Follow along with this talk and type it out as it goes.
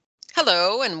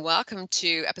Hello and welcome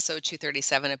to episode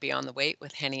 237 of Beyond the Wait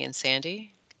with Henny and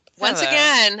Sandy. Once Hello.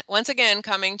 again, once again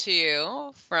coming to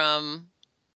you from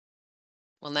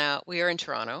now we are in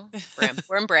Toronto.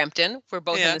 We're in Brampton. Yeah. We're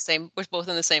both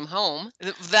in the same home.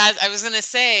 That I was gonna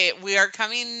say we are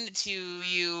coming to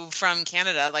you from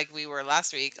Canada like we were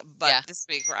last week, but Yeah. this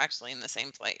week we're actually in the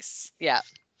same place. Yeah.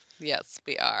 Yes,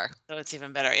 we are. So it's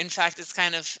even better. In fact, it's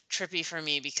kind of trippy for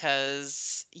me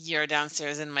because you're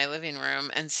downstairs in my living room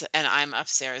and I'm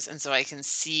upstairs, and so I can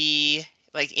see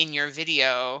like in your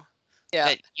video Yeah.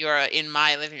 that you're in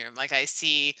my living room. Like I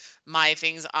see my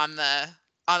things on the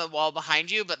wall behind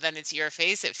you, but then it's your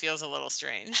face. It feels a little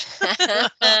strange.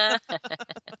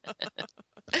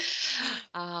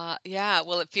 Yeah,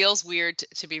 well, it feels weird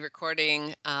to be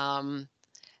recording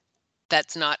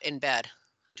that's not in bed.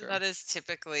 True. That is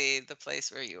typically the place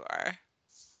where you are.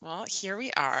 Well, here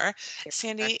we are. Here we are.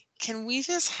 Sandy, can we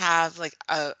just have like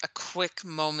a quick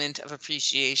moment of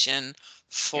appreciation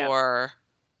Yeah. for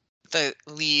the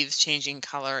leaves changing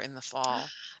color in the fall?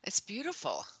 It's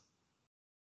beautiful.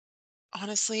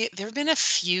 Honestly, there have been a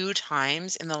few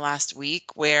times in the last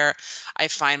week where I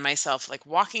find myself like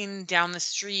walking down the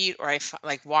street or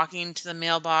like walking to the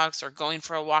mailbox or going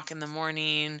for a walk in the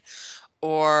morning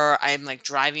or I'm like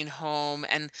driving home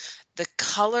and the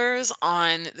colors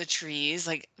on the trees,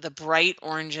 like the bright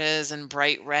oranges and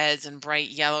bright reds and bright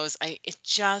yellows,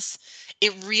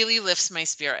 it really lifts my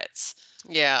spirits.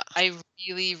 Yeah. I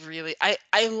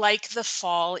I like the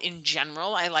fall in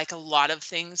general. I like a lot of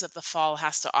things that the fall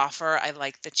has to offer. I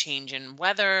like the change in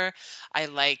weather. I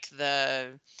like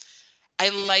the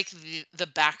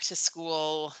back to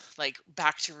school, like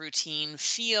back to routine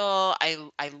feel. I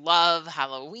love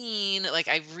Halloween. Like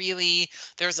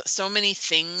there's so many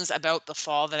things about the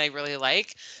fall that I really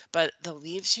like, but the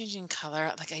leaves changing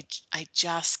color, like I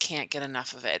just can't get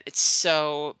enough of it. It's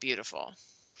so beautiful.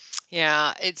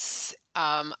 Yeah,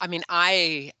 I mean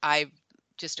I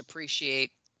just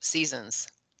appreciate seasons.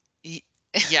 Y-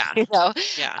 Yeah. You know,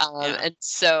 Yeah. Yeah. and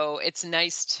so it's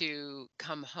nice to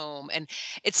come home and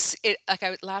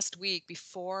like last week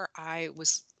before I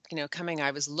was coming,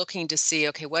 I was looking to see,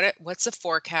 okay, what's the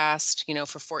forecast,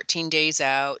 for 14 days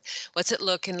out? What's it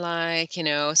looking like,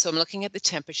 so I'm looking at the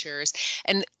temperatures,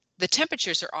 and the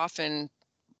temperatures are often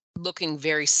looking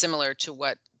very similar to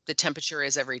what the temperature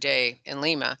is every day in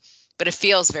Lima, but it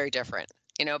feels very different,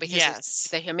 because Yes.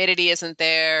 the humidity isn't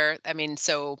there. I mean,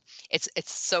 so it's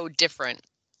so different.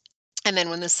 And then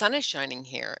when the sun is shining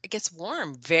here, it gets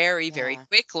warm very, very Yeah.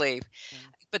 quickly. Yeah.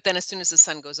 But then as soon as the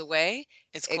sun goes away,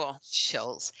 It's it cool.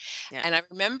 chills. Yeah. And I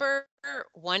remember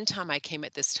one time I came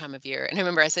at this time of year, and I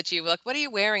remember I said to you, like, what are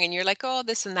you wearing? And you're like, oh,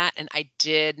 this and that. And I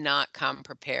did not come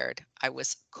prepared. I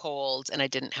was cold and I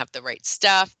didn't have the right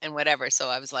stuff and whatever. So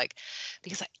I was like,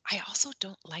 because I also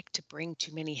don't like to bring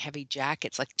too many heavy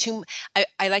jackets, like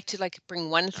I like to like bring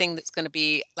one thing that's going to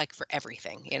be like for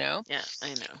everything, Yeah,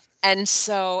 I know. And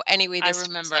so anyway, this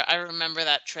time I was like, I remember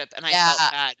that trip and I yeah,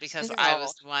 felt bad because I no,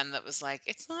 was the one that was like,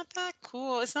 it's not that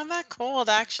cool. It's not that cold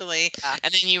actually. yeah,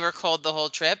 And then you were cold the whole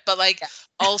trip, but like yeah,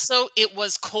 also it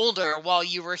was colder while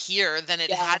you were here than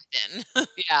it yeah. had been.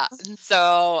 Yeah, and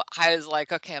so I was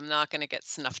like, "Okay, I'm not gonna get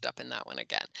snuffed up in that one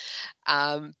again."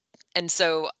 Um, and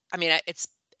so, I mean,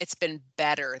 it's been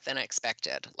better than I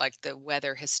expected. Like, the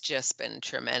weather has just been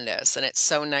tremendous, and it's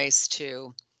so nice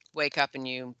to wake up and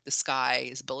the sky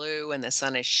is blue and the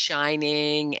sun is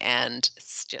shining, and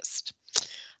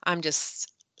I'm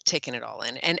just taking it all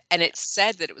in. And it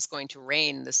said that it was going to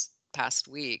rain this past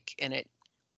week, and it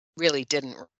really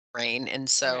didn't rain, and Right.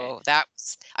 so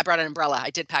I brought an umbrella. I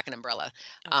did pack an umbrella,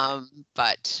 Okay.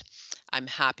 but I'm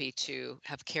happy to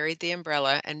have carried the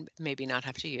umbrella and maybe not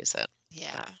have to use it.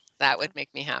 Yeah. That would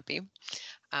make me happy.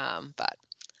 But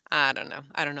I don't know.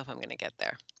 I don't know if I'm going to get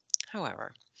there.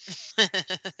 However, Yeah.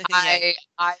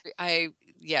 Yeah. I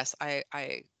yes,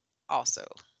 I also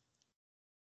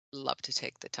love to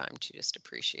take the time to just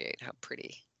appreciate how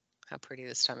pretty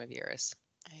this time of year is.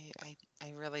 I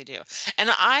really do. And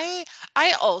I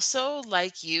also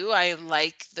like you, I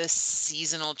like the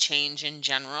seasonal change in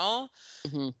general.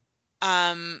 Hmm.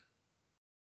 Um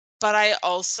But I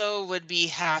also would be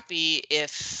happy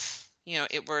if,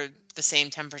 it were the same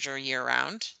temperature year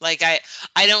round. Like I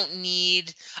don't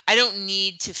need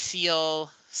to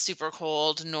feel super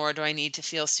cold, nor do I need to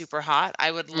feel super hot.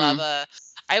 Mm.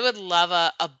 I would love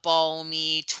a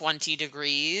balmy 20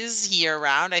 degrees year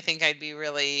round. I think I'd be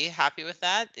really happy with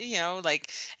that.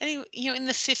 Like in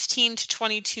the 15 to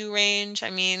 22 range. I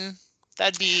mean,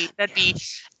 that'd be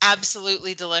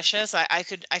absolutely delicious. I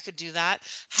could do that.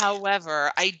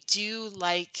 However,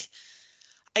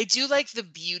 I do like the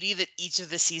beauty that each of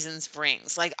the seasons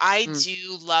brings. Like, I Mm,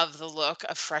 do love the look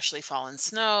of freshly fallen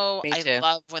snow. me I too.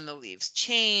 love when the leaves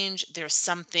change. There's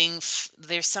something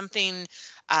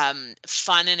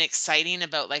fun and exciting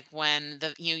about like when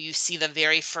you see the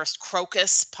very first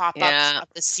crocus pop-ups Yeah. of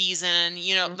the season.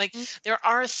 Like Mhm. there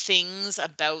are things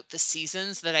about the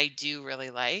seasons that I do really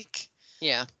like.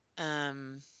 Yeah.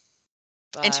 Um,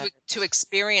 And but to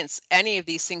experience any of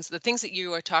these things, the things that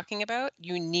you are talking about,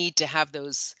 you need to have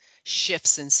those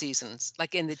shifts in seasons,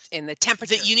 like in the that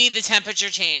temperature. you need the temperature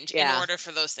change in Yeah, order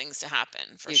for those things to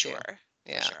happen, for you do. sure.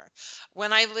 For Yeah. sure.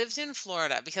 When I lived in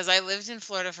Florida, because I lived in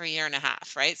Florida for a year and a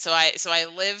half, right? So I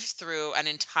lived through an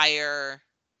entire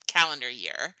calendar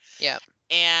year. Yeah.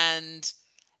 And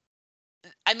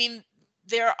I mean,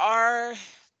 there are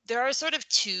there are sort of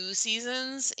two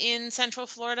seasons in Central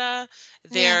Florida.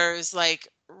 Yeah. There's like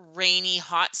rainy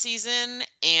hot season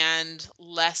and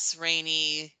less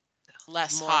rainy,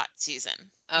 less More. hot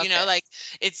season. Okay. Like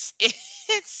it's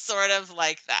it's sort of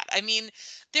like that. I mean,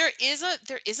 there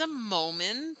is a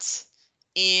moment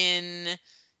in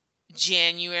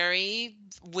January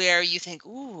where you think,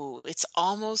 "Ooh, it's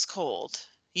almost cold."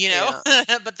 Yeah.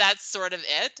 But that's sort of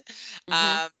it. Mhm.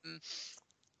 Um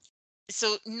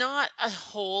so not a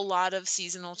whole lot of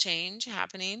seasonal change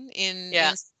happening Yeah.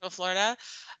 in Central Florida.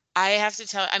 I have to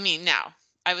tell, I mean, now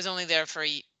I was only there for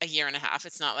a year and a half.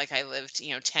 It's not like I lived,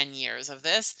 10 years of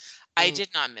this. I Mm. did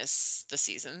not miss the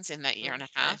seasons in that year and a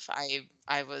Okay. half.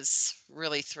 I was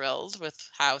really thrilled with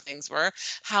how things were.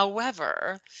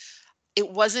 However, it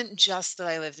wasn't just that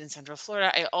I lived in Central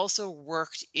Florida. I also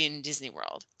worked in Disney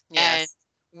World. And Yes.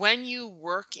 when you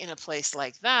work in a place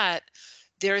like that,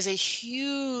 there is a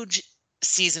huge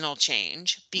seasonal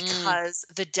change Mm. because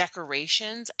the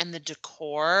decorations and the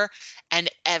decor and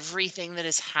everything that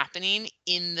is happening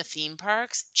in the theme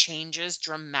parks changes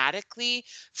dramatically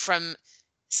from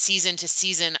season to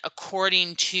season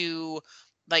according to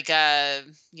like a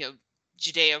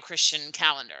Judeo-Christian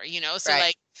calendar, so Right.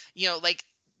 like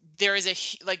there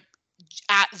is like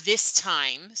at this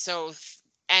time, so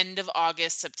end of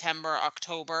August, September,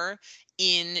 October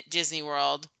in Disney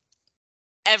World,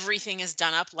 everything is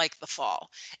done up like the fall.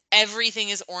 Everything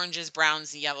is oranges,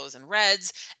 browns, yellows, and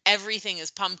reds. Everything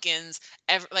is pumpkins.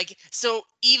 Like so,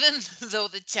 even though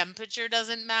the temperature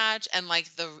doesn't match and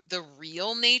like the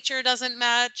real nature doesn't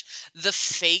match, the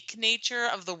fake nature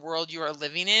of the world you are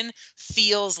living in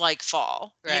feels like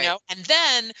fall. Right. And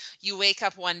then you wake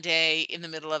up one day in the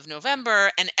middle of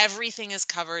November and everything is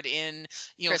covered in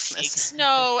fake Christmas.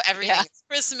 snow. Yeah. Everything is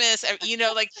Christmas.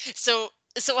 Like so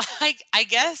I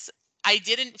guess I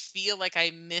didn't feel like I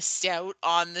missed out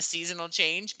on the seasonal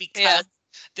change Yeah. because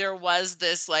there was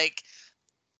this like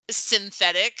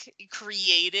synthetic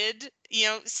created,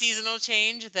 seasonal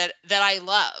change that I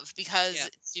love Yeah. because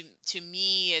to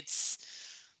me it's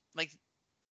like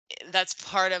that's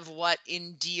part of what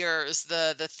endears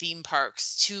the theme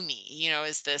parks to me,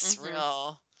 is this Mhm.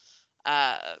 real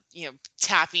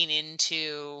tapping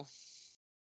into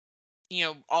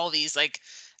all these like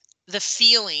the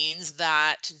feelings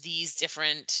that these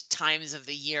different times of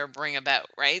the year bring about,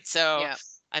 right? So, Yeah.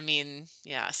 I mean,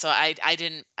 yeah, so I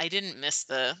didn't miss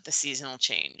the seasonal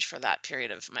change for that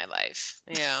period of my life.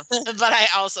 Yeah. But I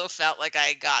also felt like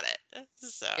I got it.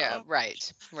 Yeah. So,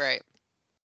 Right. Right.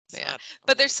 so Yeah. I But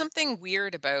don't know. there's something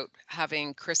weird about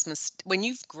having Christmas when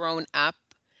you've grown up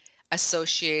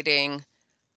associating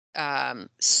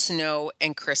snow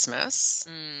and Christmas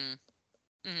Mm.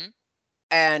 Mhm.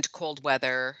 and cold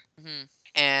weather Mhm.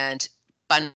 and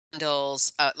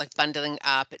bundles, like bundling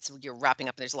up. It's you're wrapping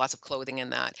up. There's lots of clothing in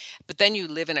that. But then you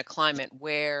live in a climate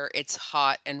where it's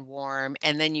hot and warm,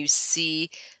 and then you see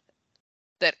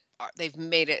that they've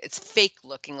made it. It's fake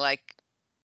looking like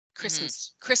Mhm.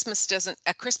 Christmas. Christmas doesn't.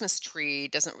 A Christmas tree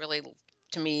doesn't really,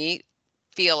 to me,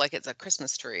 feel like it's a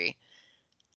Christmas tree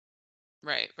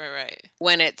Right, right, right.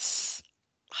 when it's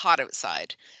hot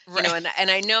outside, Right.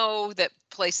 and I know that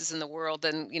places in the world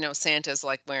and Santa's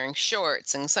like wearing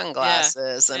shorts and Yeah.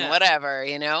 sunglasses and Yeah. whatever,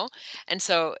 and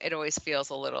so it always feels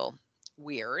a little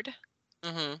weird.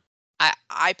 Mhm.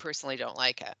 I personally don't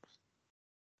like it.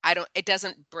 I don't It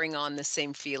doesn't bring on the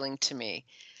same feeling to me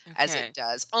as it Okay.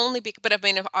 does. Only but I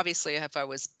mean, obviously if I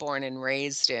was born and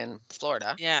raised in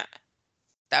Florida, Yeah.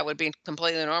 that would be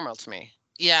completely normal to me.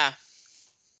 Yeah.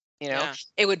 You know, Yeah.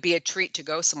 it would be a treat to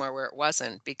go somewhere where it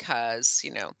wasn't because,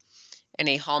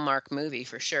 any Hallmark movie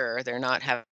for sure. They're not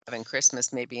having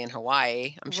Christmas maybe in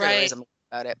Hawaii. I'm sure there is Right. a movie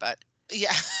about it, but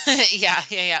Yeah. Yeah,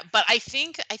 yeah, yeah. But I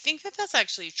think that that's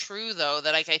actually true though,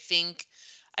 that like I think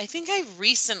I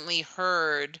recently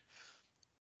heard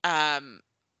um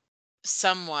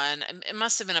someone, it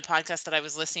must have been a podcast that I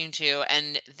was listening to,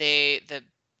 and the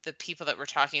people that were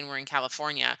talking were in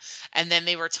California, and then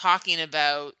they were talking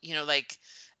about, like,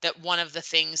 that one of the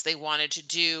things they wanted to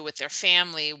do with their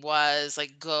family was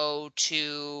like go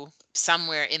to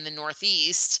somewhere in the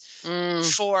Northeast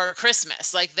Mm, for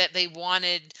Christmas, like that they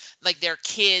wanted like their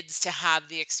kids to have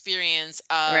the experience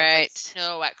of like right.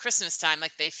 snow at Christmas time.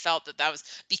 Like they felt that that was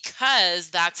because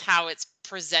that's how it's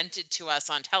presented to us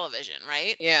on television,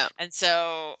 right? Yeah, And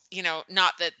so,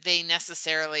 not that they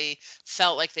necessarily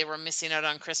felt like they were missing out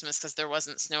on Christmas because there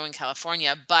wasn't snow in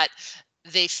California, but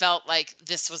they felt like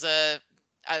this was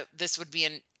this would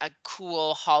be a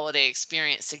cool holiday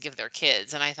experience to give their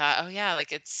kids. And I thought, oh yeah,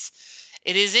 like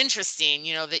it is interesting,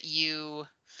 that you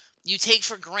take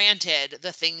for granted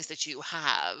the things that you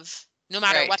have, no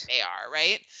matter what right. they are,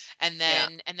 right? And Yeah.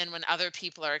 then when other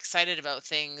people are excited about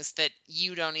things that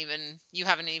you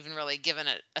haven't even really given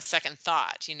it a second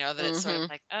thought, that it's sort of Mhm.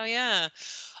 like, oh yeah.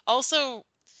 Also,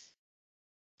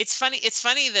 it's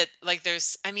funny that like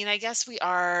there's, I mean, I guess we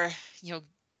are, you know,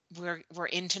 we're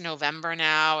into November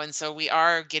now, and so we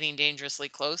are getting dangerously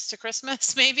close to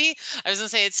Christmas, maybe. I was gonna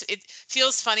say it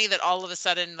feels funny that all of a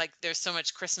sudden like there's so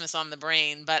much Christmas on the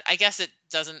brain, but I guess it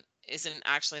isn't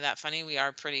actually that funny. We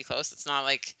are pretty close. It's not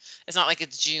like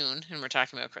it's June and we're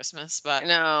talking about Christmas, but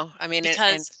No, I mean, and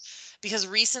because because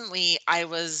recently I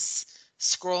was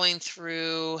scrolling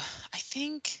through, I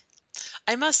think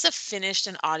I must have finished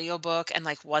an audiobook and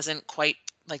like wasn't quite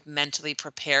like mentally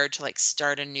prepared to like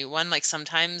start a new one. Like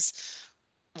sometimes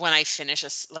when I finish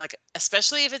like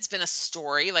especially if it's been a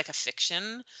story, like a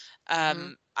fiction,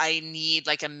 mhm. I need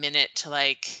like a minute to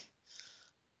like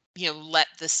let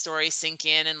the story sink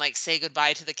in and like say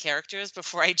goodbye to the characters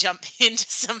before I jump into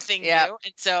something Yeah, new.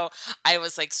 And so I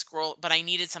was like but I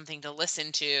needed something to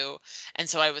listen to. And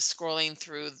so I was scrolling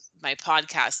through my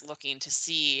podcast looking to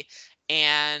see,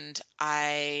 and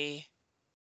I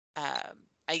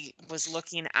was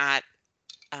looking at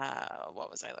what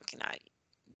was I looking at?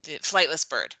 The Flightless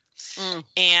Bird. mm,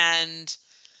 And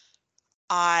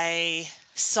I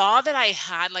saw that I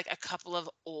had like a couple of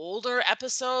older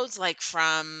episodes, like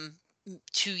from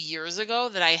 2 years ago,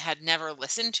 that I had never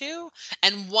listened to,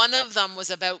 and one of them was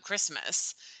about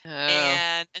Christmas. oh,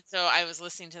 And so I was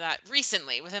listening to that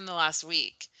recently, within the last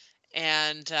week,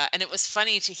 and it was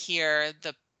funny to hear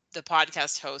the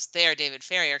podcast host there, David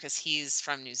Ferrier, because he's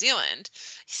from New Zealand.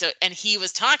 So, and he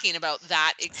was talking about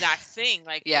that exact thing,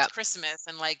 like yeah, with Christmas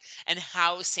and like and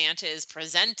how Santa is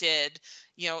presented,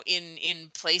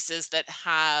 in places that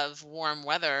have warm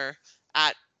weather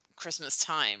at Christmas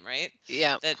time, right?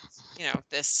 yeah, That,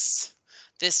 this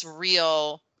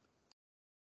real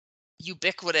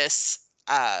ubiquitous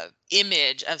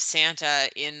image of Santa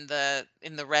in the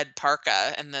red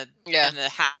parka and the yeah,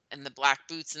 hat and the black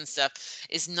boots and stuff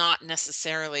is not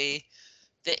necessarily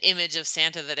the image of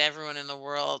Santa that everyone in the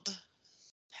world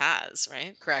has,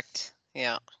 right? correct.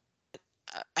 Yeah.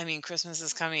 I mean, Christmas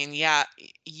is coming. Yeah,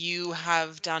 you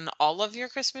have done all of your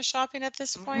Christmas shopping at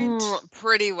this point,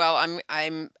 Pretty well.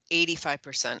 I'm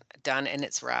 85% done and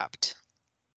it's wrapped.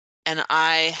 and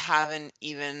I haven't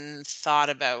even thought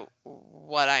about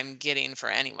what I'm getting for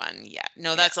anyone yet.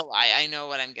 No, Yeah, that's a lie. I know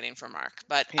what I'm getting for Mark,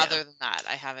 but yeah, other than that,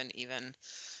 I haven't even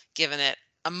given it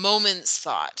a moment's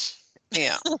thought.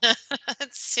 yeah,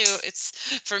 It's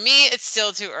for me, it's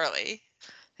still too early.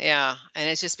 yeah. And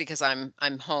it's just because I'm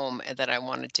home and that I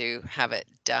wanted to have it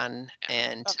done. Yeah,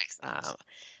 that And makes sense.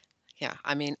 yeah,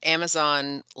 I mean,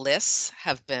 Amazon lists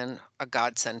have been a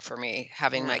godsend for me,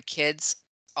 having Yeah. my kids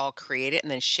all create it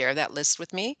and then share that list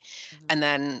with me. And Mhm.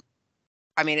 then,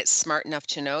 I mean, it's smart enough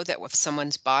to know that if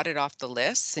someone's bought it off the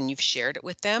list and you've shared it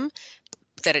with them,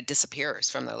 that it disappears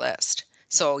from the list. Yeah.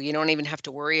 So you don't even have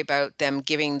to worry about them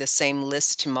giving the same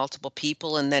list to multiple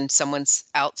people and then someone's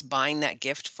else buying that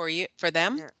gift for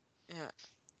them. Yeah. Yeah.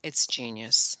 It's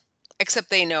genius. Except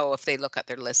they know if they look at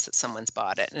their list that someone's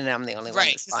bought it and I'm the only one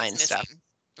Right, that's because it's buying stuff. missing.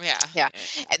 Yeah. Yeah. Yeah.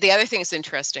 The other thing is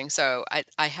interesting. So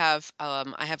I have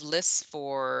lists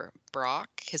for Brock,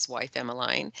 his wife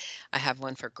Emmeline. I have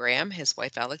one for Graham, his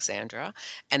wife Alexandra,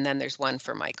 and then there's one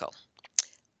for Michael.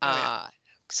 Oh yeah. Uh,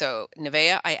 so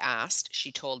Nevea, I asked,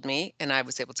 she told me, and I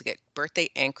was able to get birthday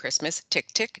and Christmas. Tick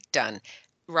tick, done.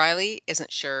 Riley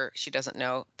isn't sure. She doesn't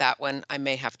know that one. I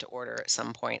may have to order at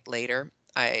some point later.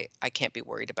 I can't be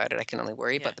worried about it. I can only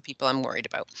worry Yeah. about the people I'm worried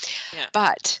about. Yeah.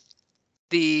 But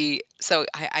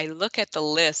I look at the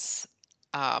lists,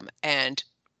 and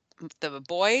the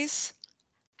boys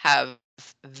have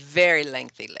very lengthy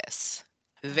lists.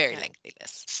 Very Okay. lengthy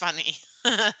lists. Funny.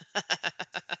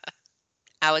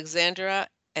 Alexandra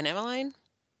and Emmeline?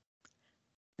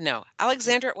 No.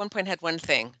 Yeah. Alexandra at one point had one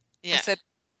thing. I Yeah. said,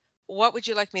 what would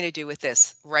you like me to do with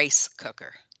this rice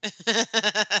cooker?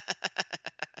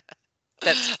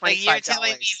 That's Like, you're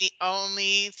telling me $25. the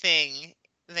only thing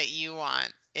that you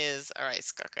want is a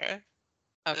rice cooker.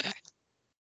 Okay.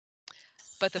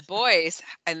 But the boys,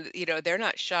 and they're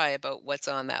not shy about what's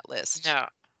on that list. No.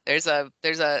 There's a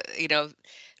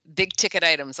big ticket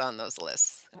items on those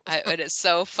lists. And it's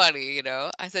so funny.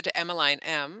 I said to Emmeline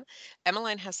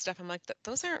has stuff. I'm like,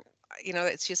 Those aren't,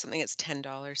 it's just something that's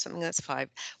 $10, something that's 5.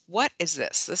 What is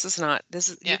this? This is not, you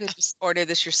Yeah. could just order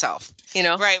this yourself.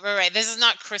 Right. This is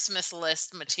not Christmas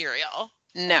list material.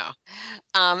 No.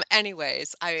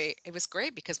 Anyways, it was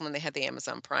great because when they had the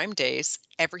Amazon Prime days,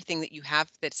 everything that you have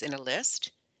that's in a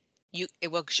list,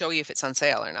 it will show you if it's on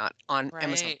sale or not on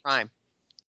Amazon Right. Prime.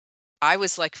 I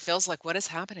was like, Phil's like, what is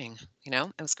happening?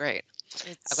 It was great.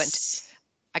 I went It's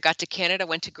I got to Canada,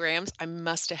 went to Graham's. I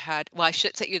must have had, well, I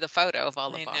should send you the photo of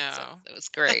all the I boxes. know. It was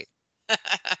great.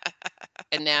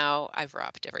 And now I've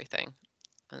wrapped everything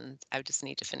and I just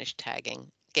need to finish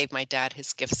tagging. Gave my dad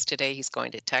his gifts today. He's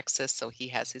going to Texas, so he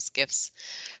has his gifts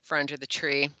for under the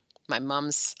tree. My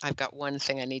mom's, I've got one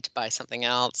thing I need to buy something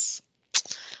else.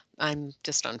 I'm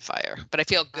just on fire, but I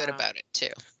feel good Wow. about it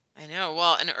too. I know.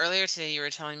 Well, and earlier today you were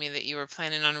telling me that you were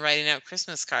planning on writing out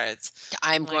Christmas cards.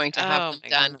 I'm I'm like, going to have oh them my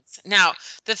done. goodness. Now,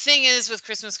 the thing is with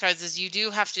Christmas cards is if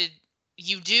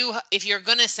you're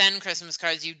going to send Christmas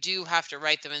cards, you do have to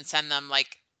write them and send them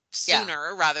like Yeah.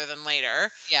 sooner rather than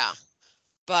later. Yeah.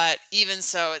 But even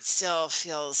so, it still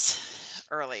feels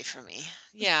early for me.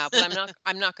 Yeah, well,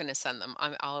 I'm not gonna send them.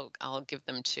 I'll give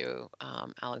them to,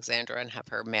 Alexandra and have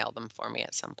her mail them for me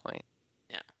at some point,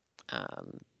 Yeah.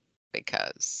 um,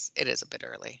 because it is a bit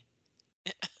early.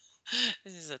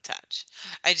 This is a touch.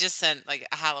 I just sent like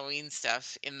Halloween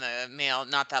stuff in the mail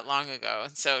not that long ago,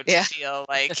 and so to Yeah. feel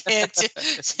like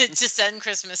to send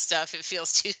Christmas stuff, it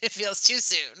feels too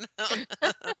soon.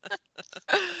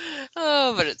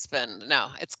 Oh, but it's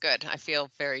good. I feel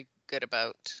very good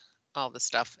about all the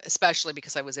stuff, especially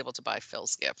because I was able to buy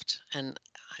Phil's gift, and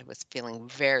I was feeling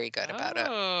very good about it.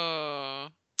 Oh,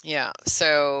 Yeah,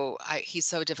 so he's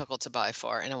so difficult to buy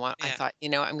for, and I yeah. thought,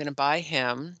 I'm gonna buy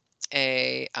him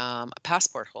a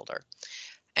passport holder,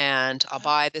 and I'll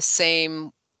buy the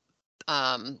same,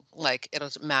 like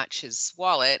it'll match his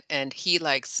wallet, and he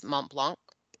likes Mont Blanc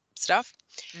stuff.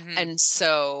 Mm-hmm. And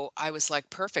so I was like,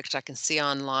 perfect. I can see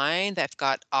online they've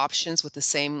got options with the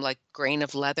same like grain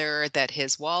of leather that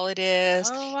his wallet is.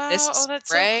 Oh This wow. Oh, is that's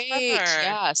so great. clever.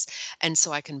 Yes. And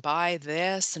so I can buy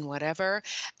this and whatever.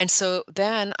 And so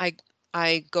then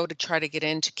I go to try to get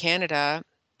into Canada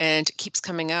and it keeps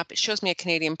coming up. It shows me a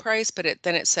Canadian price, but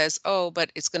then it says, oh, but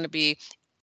it's going to be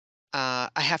I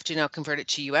have to now convert it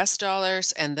to US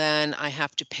dollars and then I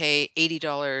have to pay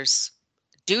 $80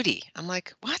 duty. I'm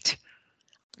like, what?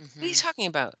 What are you Mm-hmm. talking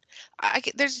about?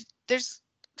 There's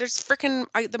freaking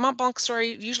the Mont Blanc store I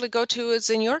usually go to is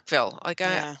in Yorkville.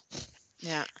 Yeah.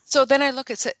 Yeah. So then I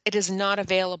look at it, it is not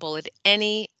available at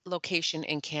any location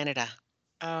in Canada.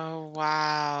 Oh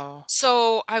wow.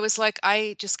 So I was like,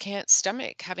 I just can't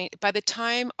stomach having, by the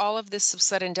time all of this was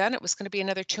said and done, it was going to be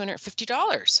another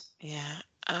 $250. Yeah.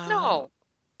 Oh. No,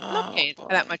 I'm not Oh paying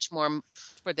that boy. much more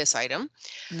for this item.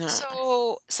 No.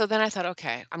 So then I thought,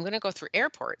 okay, I'm going to go through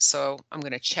airports. So I'm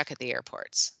going to check at the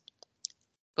airports.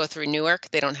 Go through Newark,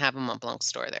 they don't have a Mont Blanc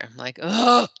store there. I'm like,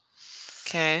 oh.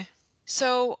 Okay.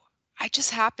 So I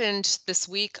just happened this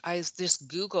week, just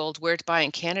Googled where to buy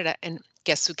in Canada, and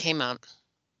guess who came out?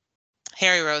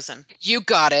 Harry Rosen. You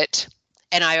got it.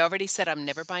 And I already said I'm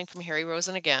never buying from Harry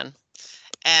Rosen again.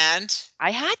 And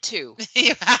I had to,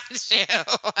 you have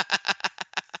to.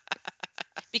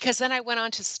 because then I went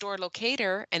on to Store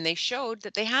Locator and they showed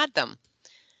that they had them.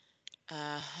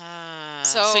 Uh-huh.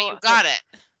 So So you got it.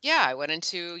 yeah, I went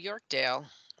into Yorkdale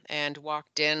and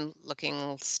walked in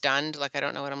looking stunned, like I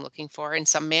don't know what I'm looking for. And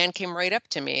some man came right up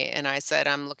to me and I said,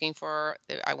 I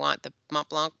want the Mont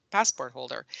Blanc passport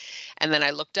holder. And then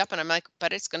I looked up and I'm like,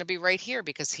 but it's going to be right here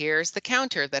because here's the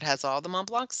counter that has all the Mont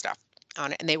Blanc stuff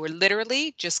on it. And they were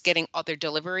literally just getting all their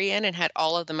delivery in and had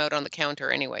all of them out on the counter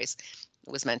anyways.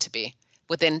 It was meant to be.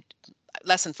 Within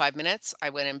less than 5 minutes, I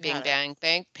went in, bing, Got it. bang,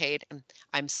 bang, paid. And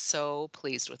I'm so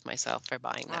pleased with myself for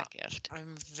buying Oh, that gift.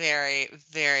 I'm very,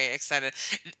 very excited.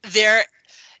 There,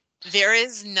 there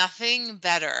is nothing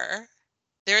better.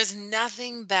 There is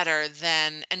nothing better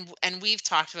than, and we've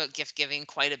talked about gift giving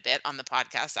quite a bit on the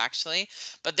podcast actually,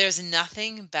 but there's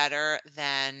nothing better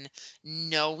than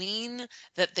knowing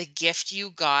that the gift you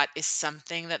got is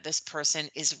something that this person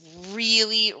is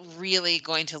really, really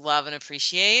going to love and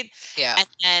appreciate. Yeah. And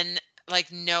then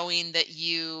like knowing that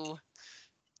you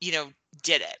know,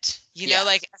 did it. Yeah.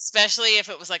 Like, especially if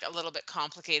it was like a little bit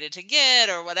complicated to get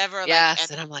or whatever, like, Yes,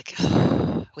 and and I'm like,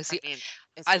 was I he mean,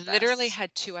 it's I the literally best.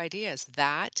 had 2 ideas,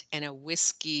 that and a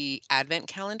whiskey advent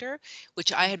calendar,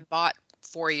 which I Mhm. had bought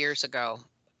 4 years ago.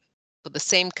 But the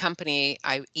same company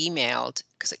I emailed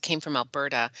because it came from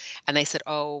Alberta, and they said,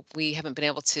 "Oh, we haven't been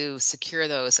able to secure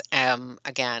those,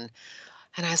 again."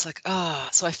 And I was like, "Oh."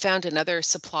 So I found another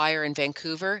supplier in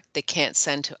Vancouver. They can't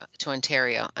send to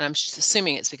Ontario, and I'm just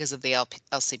assuming it's because of the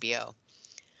LCBO.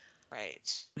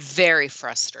 Right. Very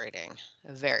frustrating,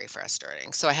 very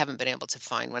frustrating. So I haven't been able to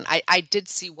find one. I did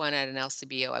see one at an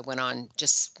LCBO. I went on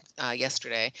just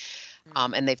yesterday,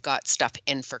 Mm. and they've got stuff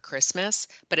in for Christmas,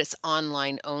 but it's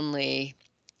online only.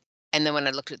 And then when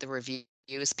I looked at the reviews,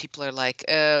 people are like,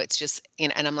 "Oh, it's just," and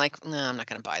I'm like, "No, I'm not going to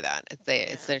buy that.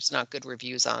 Yeah. There's not good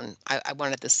reviews on." I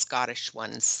wanted the Scottish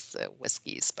ones, the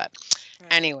whiskeys, but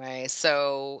Right. anyway.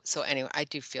 So anyway, I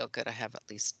do feel good. I have at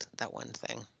least that one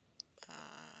thing.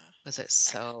 Uh, Was it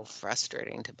so Excellent.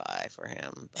 frustrating to buy for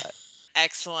him? But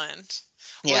Excellent.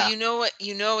 Well, yeah,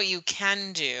 what you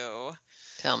can do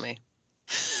tell me.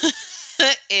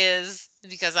 is,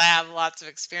 because I have lots of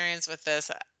experience with this,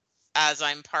 as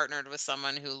I'm partnered with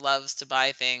someone who loves to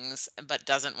buy things but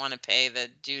doesn't want to pay the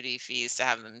duty fees to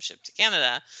have them shipped to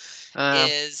Canada, Uh,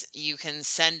 is you can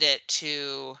send it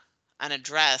to an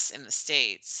address in the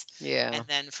States, yeah, and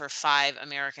then for $5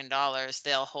 American,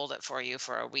 they'll hold it for you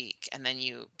for a week, and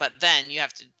but then you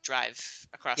have to drive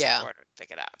across the yeah, border to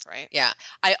pick it up, right? yeah.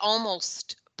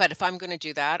 But if I'm going to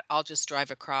do that, I'll just drive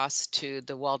across to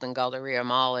the Walden Galleria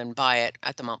Mall and buy it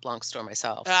at the Mont Blanc store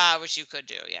myself. Which you could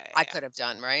do. Yeah, yeah, I yeah. could have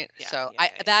done, right? Yeah, So yeah,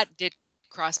 I yeah, yeah. that did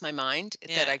cross my mind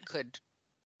that Yeah. I could,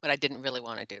 but I didn't really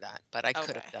want to do that. But I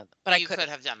could have Okay. done. But But you could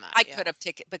have done that. I Yeah. could have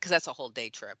taken because that's a whole day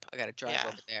trip. I got to drive Yeah.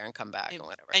 over there and come back And and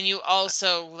whatever. and you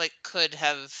also like could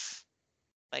have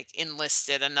like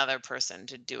enlisted another person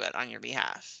to do it on your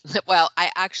behalf. Well,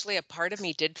 I actually, a part of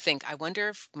me did think, I wonder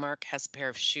if Mark has a pair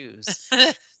of shoes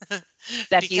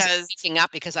that he's Because picking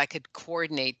up because I could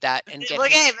coordinate that and get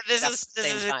him to okay, but pick it up at the this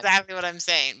same is time. exactly what I'm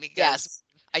saying, because Yes,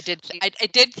 I did. we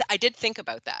I did think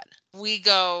about that we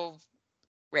go,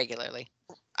 regularly.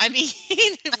 I mean,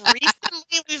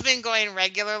 recently we've been going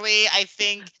regularly. I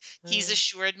think he's Mm,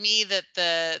 assured me that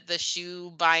the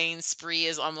shoe buying spree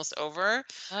is almost over.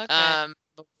 okay.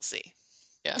 But we'll see.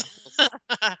 Yeah, we'll see.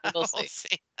 We'll We'll see.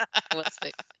 see. We'll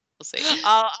see. We'll see.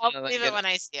 I'll Oh my believe it goodness. when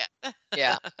I see it.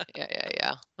 Yeah. Yeah. Yeah.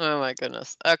 Yeah. Oh my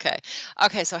goodness. Okay.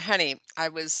 Okay. So, Henny, I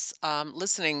was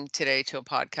listening today to a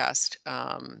podcast,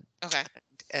 Okay.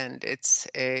 and it's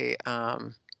a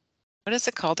what is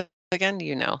it called again? Do you know?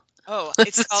 Oh,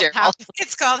 This is your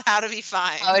it's called How to Be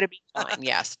How Fine. to Be Fine.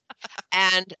 Yes.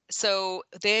 And so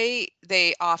they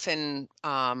often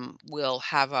will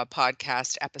have a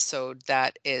podcast episode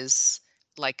that is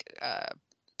like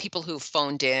people who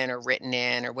phoned in or written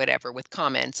in or whatever with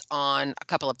comments on a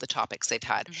couple of the topics they've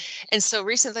had. Mhm, And so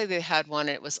recently they had one.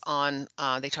 It was on.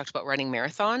 They talked about running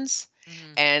marathons.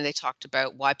 mhm. And they talked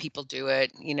about why people do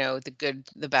it, the good,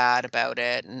 the bad about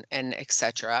it, and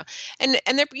etc. And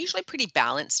they're usually pretty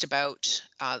balanced about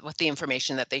what the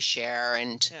information that they share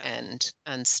Yeah.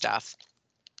 and stuff.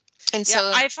 And Yeah,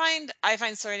 so I find,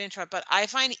 sorry to interrupt, but I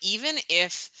find even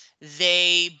if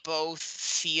they both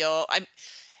feel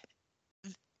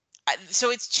so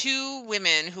it's two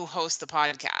women who host the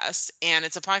podcast, and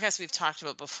it's a podcast we've talked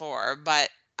about before, but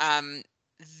um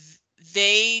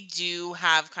they do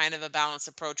have kind of a balanced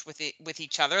approach with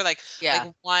each other. Like yeah.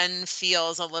 one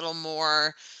feels a little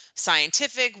more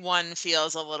scientific, one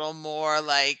feels a little more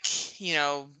like,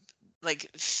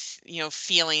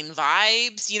 feeling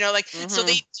vibes, like, so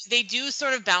Mhm. they do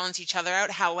sort of balance each other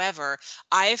out. However,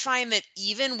 I find that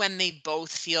even when they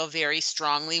both feel very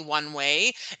strongly one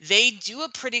way, they do a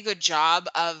pretty good job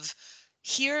of,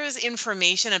 here's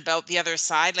information about the other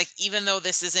side, like, even though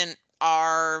this isn't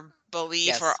our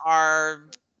belief or Yes. our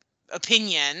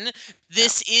opinion,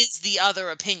 Yeah. this is the other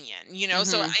opinion,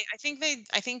 so Mhm. I think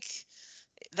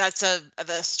that's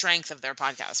the strength of their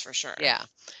podcast for sure. Yeah.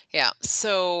 Yeah.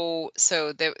 So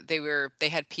they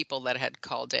had people that had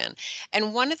called in.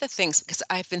 And one of the things, because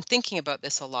I've been thinking about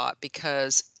this a lot,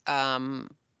 because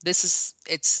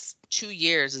it's 2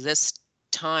 years. This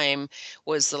time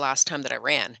was the last time that I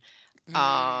ran.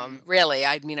 Mm, Really,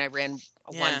 I mean, I ran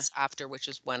yeah, once after, which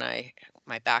is when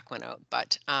my back went out.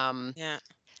 But yeah,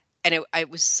 and it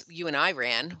was you and I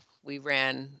ran. We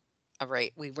ran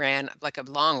we ran like a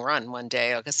long run one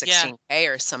day, like a yeah, 16K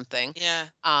or something. yeah,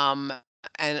 Um,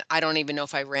 and I don't even know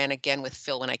if I ran again with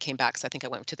Phil when I came back. So I think I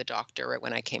went to the doctor right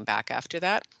when I came back after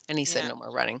that, and he said yeah, no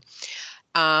more running.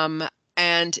 Um,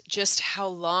 and just how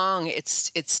long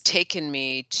it's taken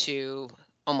me to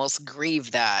almost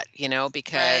grieve that,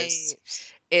 because Right.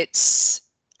 it's,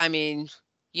 I mean,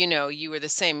 you were the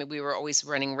same. We were always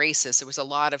running races. There was a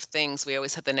lot of things. We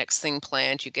always had the next thing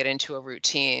planned. You get into a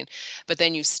routine, but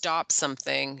then you stop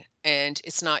something and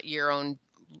it's not your own.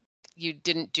 You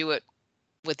didn't do it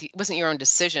it wasn't your own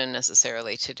decision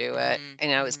necessarily to do it. Mhm.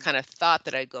 And I was Mhm. kind of thought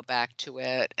that I'd go back to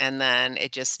it, and then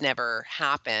it just never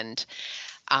happened.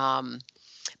 Um,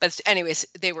 but anyways,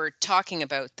 they were talking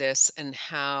about this and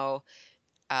how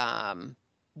um,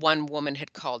 one woman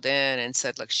had called in and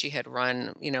said, look, she had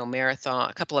run,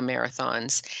 a couple of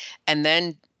marathons, and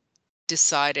then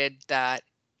decided that,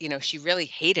 she really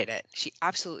hated it. She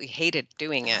absolutely hated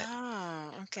doing it.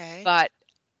 Oh, okay. But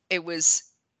it was,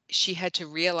 she had to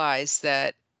realize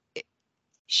that it,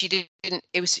 she didn't,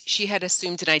 it was, she had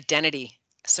assumed an identity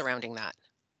surrounding that.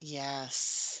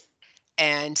 Yes.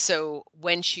 And so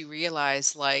when she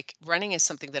realized, like, running is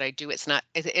something that I do, it's not,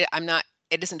 I'm not,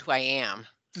 it isn't who I am,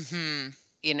 Mhm.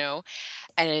 you know?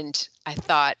 And I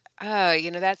thought, oh,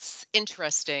 that's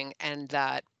interesting. And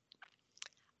that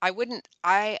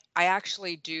I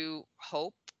actually do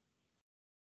hope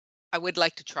I would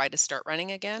like to try to start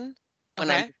running again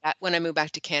Okay. when I move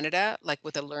back to Canada, like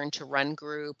with a learn to run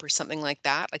group or something like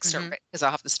that, like start Mhm. because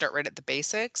I'll have to start right at the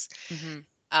basics. Mhm.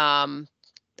 Um,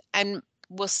 and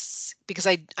because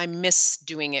I miss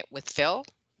doing it with Phil.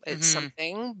 It's Mhm.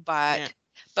 something, Yeah.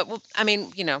 but well, I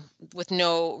mean, with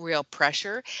no real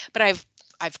pressure. But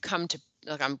I've come to,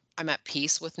 like, I'm at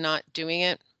peace with not doing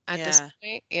it at this Yeah.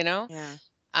 point. Yeah.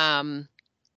 Um,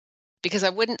 because I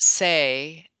wouldn't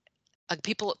say, like,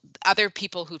 other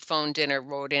people who phoned in or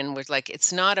wrote in was like,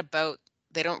 it's not about,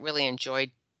 they don't really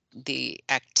enjoy the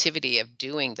activity of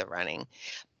doing the running,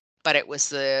 but it was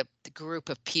the group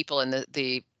of people and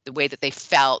the way that they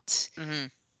felt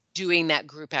Mhm. doing that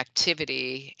group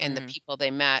activity and the Mhm. people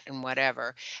they met and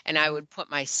whatever. And I Mhm. would put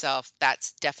myself,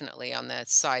 that's definitely on the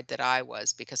side that I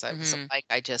was, because I was Mhm. like,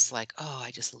 I just like, oh,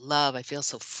 I just love, I feel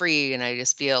so free. And I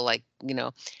just feel like,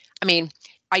 I mean,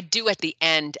 I do at the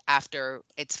end after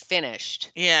it's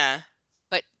finished, Yeah.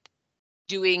 but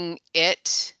doing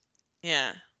it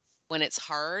Yeah. when it's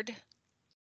hard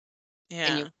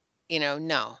and Yeah. no.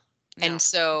 No. And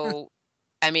so,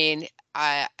 I mean,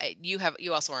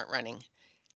 you also aren't running.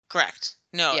 Correct.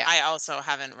 No, Yeah. I also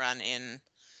haven't run in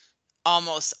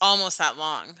almost that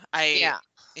long. Yeah.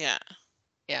 Yeah.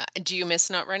 Yeah. And do you miss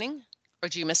not running? Or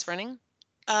do you miss running?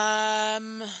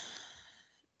 Um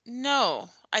no,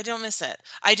 I don't miss it.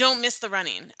 I don't miss the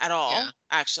running at Yeah. all,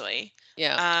 actually.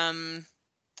 Yeah. Um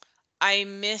I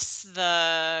miss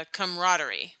the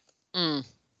camaraderie, Mm.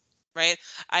 right?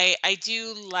 I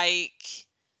do like,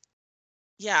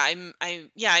 yeah,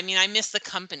 yeah, I mean, I miss the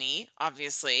company,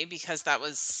 obviously, because that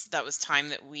was time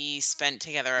that we spent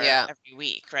together Yeah. every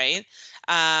week, right?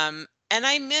 And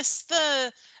I miss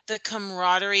the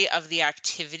camaraderie of the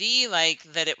activity, like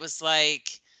that it was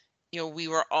like, we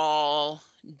were all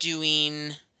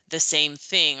doing the same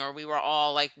thing, or we were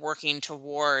all like working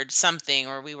toward something,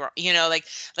 or we were,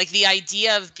 like the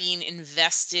idea of being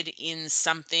invested in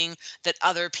something that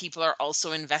other people are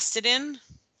also invested in,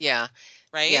 Yeah.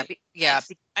 Yeah. right? I Yeah.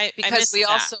 I Because miss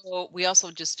that. we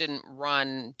also just didn't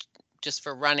run just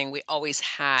for running. We always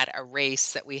had a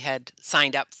race that we had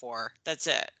signed up for That's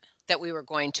it. that we were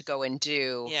going to go and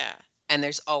do. Yeah. And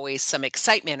there's always some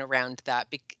excitement around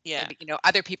that. Yeah.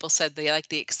 Other people said they like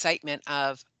the excitement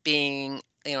of being,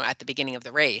 at the beginning of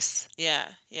the race,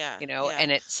 Yeah. Yeah. Yeah.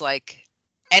 and it's like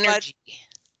But energy.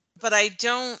 but I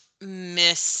don't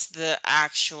miss the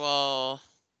actual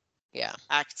Yeah.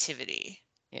 activity.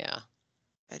 Yeah.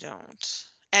 I don't.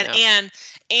 And No. and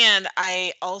and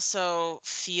I also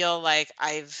feel like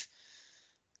I've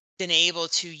been able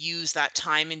to use that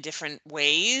time in different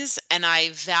ways, and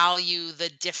I value the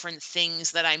different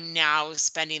things that I'm now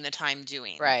spending the time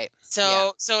doing. Right.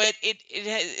 Yeah. So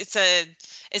it's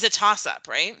a toss up,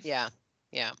 right? Yeah.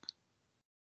 Yeah.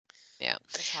 Yeah.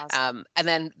 A toss up. And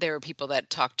then there were people that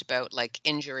talked about, like,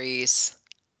 injuries,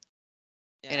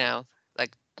 you Yeah. know,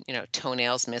 like,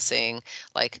 toenails missing,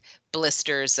 like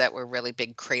blisters that were really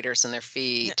big craters in their Yeah.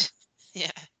 feet.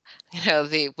 Yeah.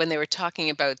 The when they were talking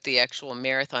about the actual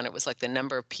marathon, it was like the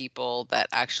number of people that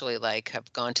actually, like,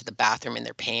 have gone to the bathroom in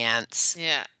their pants,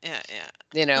 Yeah. Yeah.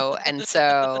 Yeah. and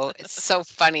so it's so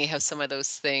funny how some of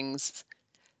those things,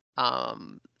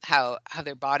 how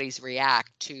their bodies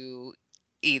react to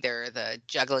either the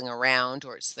juggling around,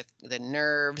 or it's the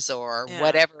nerves, or Yeah.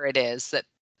 whatever it is, that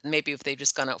maybe if they've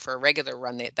just gone out for a regular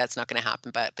run, that's not going to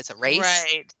happen, but if it's a race.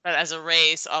 Right. But as a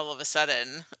race, all of a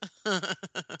sudden.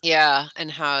 Yeah,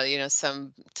 and how,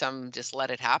 some just let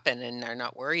it happen and are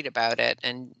not worried about it,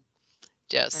 and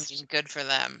I Just mean, good for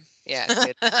them. yeah,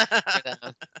 good for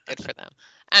them. Good for them.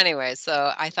 Anyway,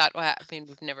 so I thought, well, I mean,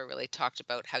 we've never really talked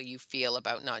about how you feel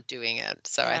about not doing it.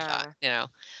 So I thought, Yeah. uh,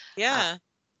 Yeah.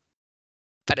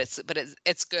 but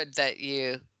it's good that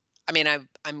you. I mean,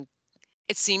 I'm.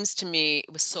 It seems to me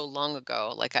it was so long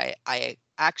ago. Like I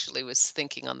actually was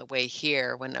thinking on the way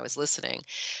here when I was listening.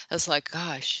 I was like,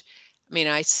 gosh. I mean,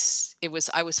 I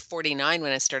was 49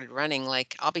 when I started running.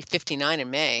 Like I'll be 59 in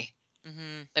May.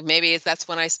 Mhm. Like maybe that's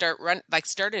when I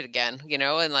started again,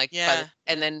 and like Yeah.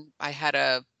 and Yeah. then I had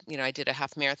I did a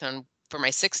half marathon for my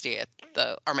 60th,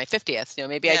 or my 50th,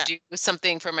 maybe I Yeah. do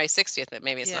something for my 60th, but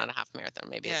maybe it's Yeah. not a half marathon,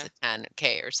 maybe it's Yeah. a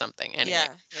 10K or something. Anyway,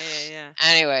 Yeah. Yeah. Yeah. Yeah.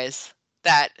 anyways,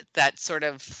 that sort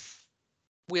of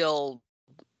will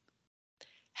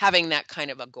having that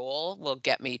kind of a goal will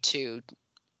get me to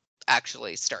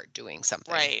actually start doing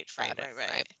something Right. Right. about it, Right.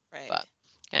 right? Right. Right. But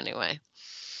anyway,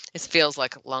 it feels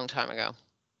like a long time ago.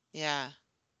 Yeah.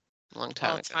 Long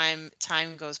time Well, ago.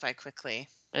 time goes by quickly.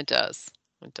 It does.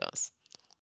 It does.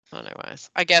 Anyways,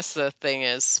 I guess the thing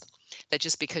is that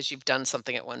just because you've done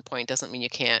something at one point doesn't mean you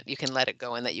can let it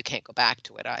go and that you can't go back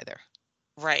to it either.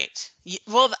 Right.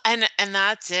 Well, and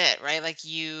that's it, right? Like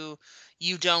you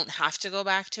don't have to go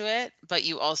back to it, but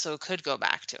you also could go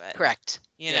back to it, Correct.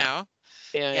 you Yeah. know?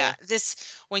 Yeah, Yeah. yeah. This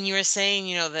when you were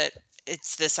saying, that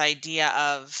it's this idea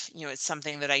of, it's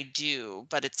something that I do,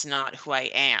 but it's not who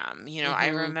I am. Mhm.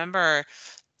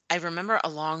 I remember a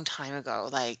long time ago,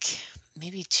 like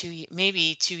maybe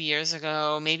 2 years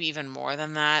ago, maybe even more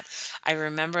than that. I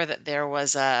remember that there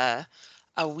was a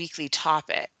weekly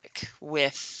topic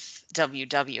with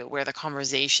WW where the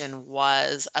conversation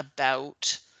was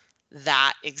about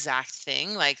that exact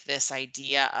thing, like this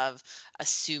idea of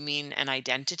assuming an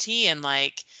identity and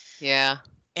Yeah.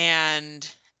 and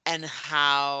and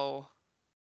how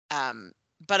um,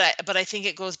 but I think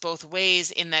it goes both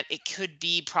ways in that it could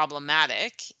be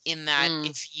problematic in that Mm.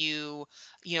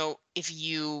 if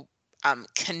you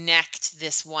connect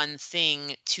this one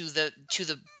thing to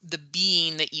the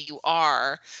being that you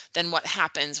are, then what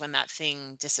happens when that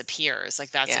thing disappears?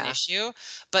 Like that's an Yeah. issue.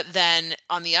 But then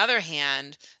on the other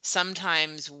hand,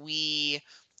 sometimes we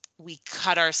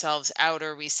cut ourselves out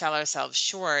or we sell ourselves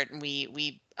short and we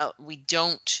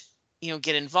don't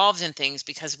get involved in things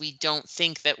because we don't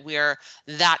think that we're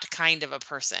that kind of a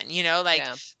person, Yeah.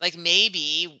 like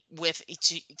maybe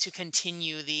to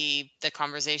continue the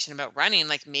conversation about running,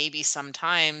 like maybe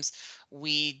sometimes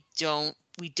we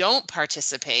don't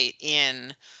participate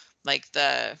in like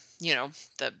the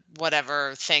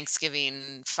whatever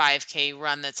Thanksgiving 5K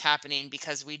run that's happening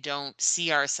because we don't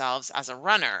see ourselves as a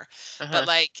runner. But Uh-huh.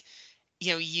 like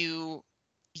you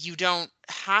don't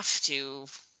have to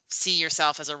see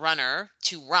yourself as a runner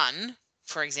to run,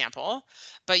 for example,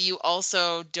 but you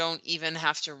also don't even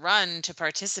have to run to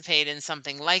participate in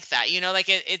something like that. Like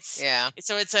Yeah.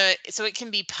 so it can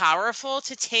be powerful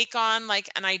to take on like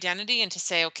an identity and to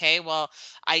say, okay, well,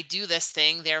 I do this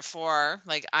thing, therefore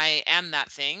like I am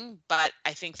that thing. But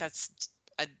I think that's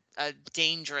a, a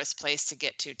dangerous place to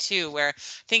get to too, where I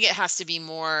think it has to be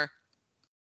more,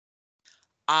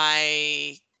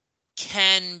 I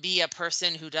can be a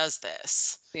person who does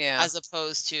this, Yeah. as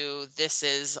opposed to this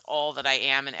is all that I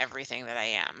am and everything that I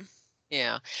am.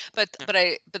 Yeah.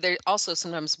 Yeah. But there also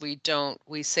sometimes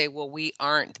we say, well, we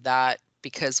aren't that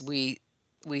because we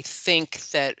think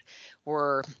that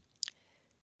we're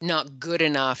not good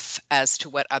enough as to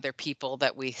what other people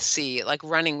that we see. Like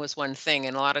running was one thing,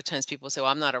 and a lot of times people say, well,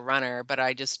 I'm not a runner, but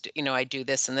I just, I do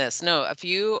this and this. No, if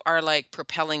you are like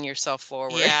propelling yourself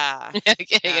forward, Yeah.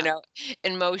 you Yeah. know,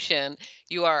 in motion,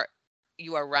 you are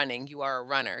you are running, you are a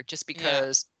runner. Just Yeah.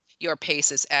 because your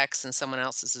pace is X and someone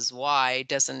else's is Y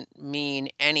doesn't mean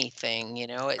anything,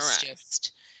 it's Correct.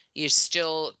 just you're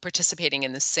still participating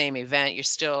in the same event.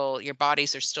 Your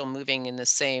bodies are still moving in the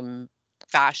same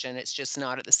fashion. It's just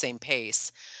not at the same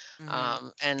pace. Hmm.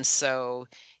 And so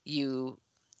you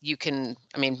you can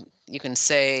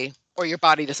say, or your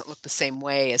body doesn't look the same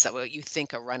way as that what you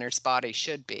think a runner's body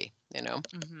should be.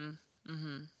 Hmm.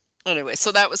 Hmm. Anyway,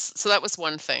 so that was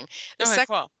one thing. The Okay,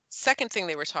 cool. second thing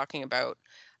they were talking about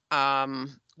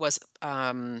was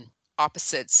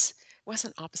opposites. It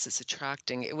wasn't opposites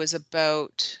attracting. It was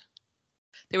about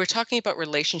they were talking about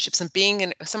relationships and being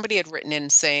in somebody had written in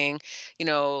saying,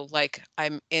 like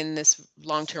I'm in this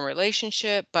long-term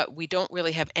relationship, but we don't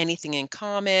really have anything in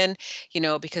common,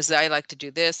 because I like to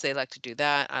do this, they like to do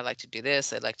that, I like to do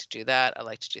this, I like to do that, I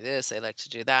like to do this, I like to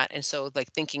do that. And so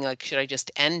like thinking like, should I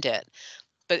just end it?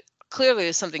 But clearly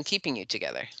there's something keeping you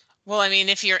together. Well, I mean,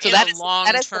 if you're So in a that is the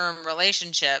long-term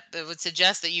relationship, it would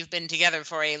suggest that you've been together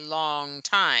for a long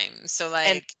time. So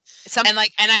and like, some and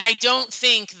I don't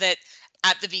think that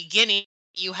at the beginning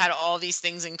you had all these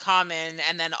things in common,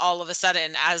 and then all of a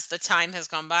sudden, as the time has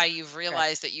gone by, you've Right.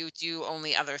 realized that you do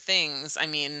only other things. I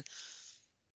mean,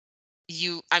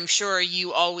 I'm sure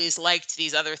you always liked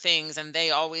these other things and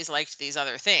they always liked these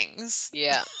other things.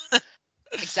 Yeah,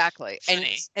 exactly.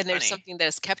 Funny, And there's funny. something that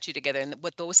has kept you together, and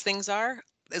what those things are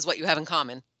is what you have in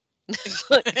common.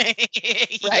 Like,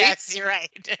 right? Yes, you're right.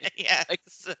 Like,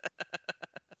 Yes.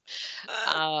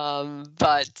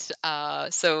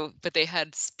 but they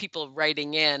had people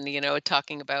writing in,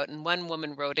 talking about, and one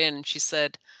woman wrote in and she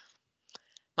said,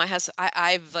 my husband,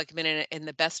 I've like been in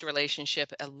the best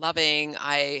relationship, a loving,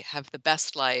 I have the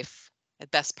best life, the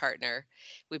best partner.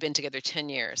 We've been together 10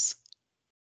 years.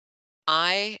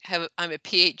 I'm a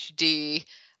PhD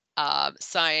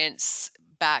science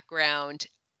background.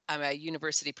 I'm a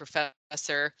university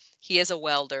professor. He is a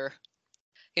welder.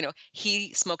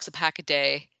 He smokes a pack a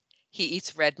day. He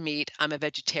eats red meat. I'm a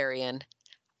vegetarian.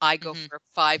 I go Mhm. for a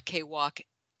 5K walk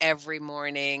every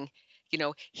morning.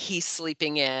 He's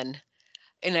sleeping in.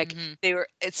 And like Mhm.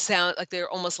 it sounds like they're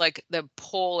almost like the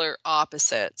polar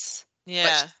opposites.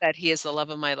 But she Yeah. said he is the love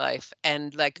of my life.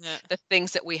 And like Yeah. the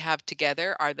things that we have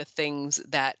together are the things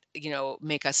that,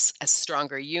 make us a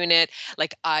stronger unit.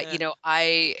 Like Yeah.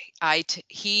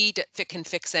 can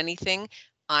fix anything.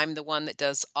 I'm the one that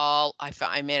does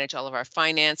I manage all of our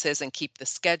finances and keep the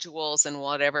schedules and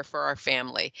whatever for our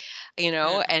family,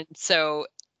 Yeah. and so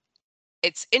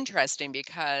it's interesting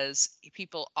because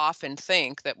people often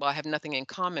think that, well, I have nothing in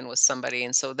common with somebody,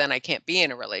 and so then I can't be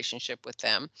in a relationship with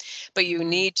them. But you Mhm.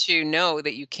 need to know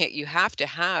that you have to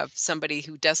have somebody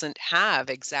who doesn't have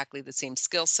exactly the same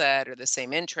skill set or the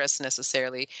same interests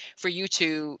necessarily for you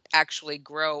to actually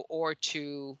grow or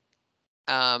to,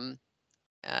 um,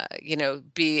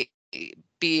 be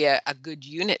a good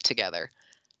unit together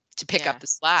to pick up Yeah. the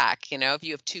slack. If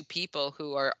you have two people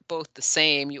who are both the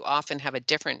same, you often have a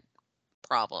different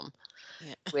problem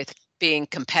Yeah. with being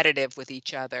competitive with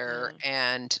each other Yeah.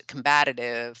 and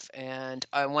combative, and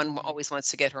one Mhm. always wants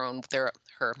to get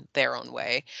their own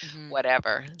way, Mhm.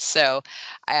 whatever. So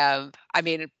I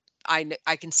mean,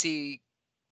 I can see,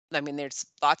 I mean, there's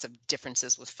lots of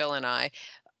differences with Phil and I,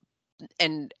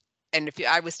 and if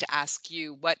I was to ask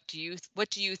you, what do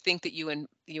you think that you and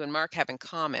Mark have in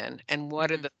common, and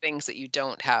what are Mhm. the things that you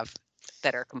don't have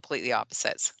that are completely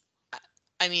opposites? I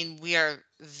I mean, we are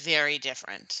very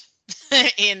different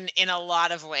in a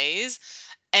lot of ways.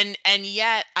 And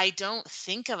yet I don't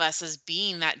think of us as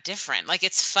being that different. Like,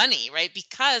 it's funny, right?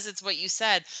 Because it's what you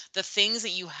said, the things that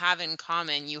you have in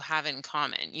common, like,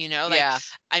 Yeah.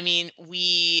 I mean,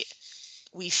 we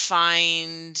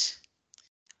find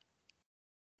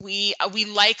we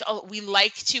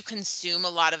like to consume a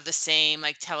lot of the same,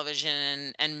 like,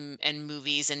 television and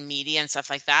movies and media and stuff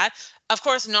like that. Of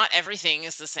course, not everything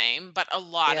is the same, but a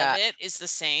lot of Yeah. it is the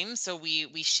same, so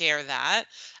we share that.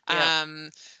 Yeah. um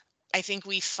I think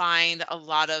we find a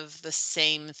lot of the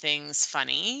same things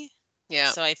funny.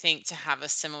 Yeah. So I think to have a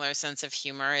similar sense of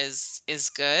humor is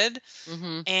good.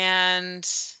 Mhm. And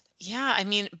yeah, I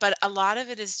mean, but a lot of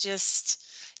it is just,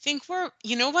 I think what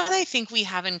I think we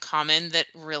have in common that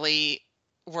really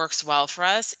works well for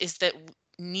us is that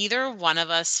neither one of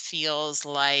us feels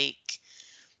like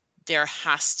there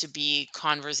has to be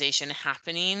conversation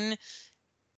happening,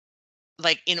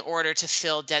 like, in order to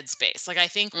fill dead space. Like, I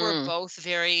think we're Mm. both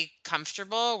very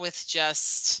comfortable with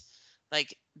just,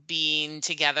 like, being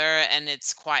together and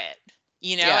it's quiet,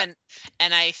 Yeah.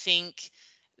 and I think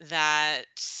that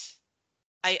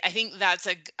I think that's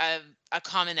a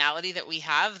commonality that we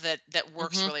have that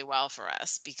works Mhm. really well for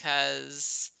us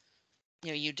because,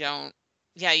 you don't,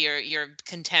 yeah, you're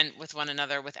content with one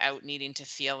another without needing to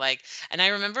feel like. And I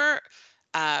remember,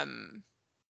 um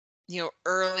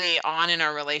early on in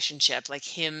our relationship, like,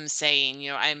 him saying,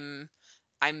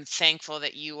 I'm thankful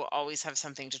that you always have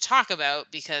something to talk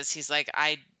about, because he's like,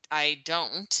 I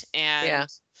don't. Yeah. And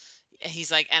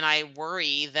he's like, and I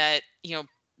worry that,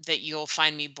 that you'll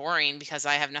find me boring because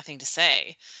I have nothing to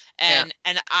say. Yeah.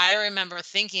 And I remember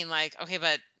thinking, like, okay,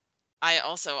 but I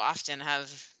also often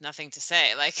have nothing to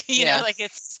say. Like, Yeah. like,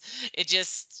 it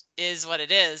just is what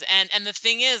it is. And the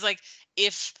thing is, like,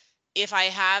 if I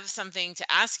have something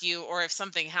to ask you, or if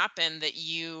something happened that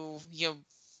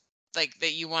like,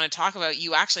 that you want to talk about,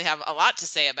 you actually have a lot to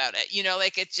say about it.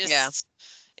 Like, Yeah.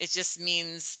 it just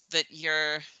means that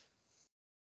you're,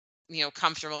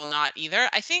 comfortable not either.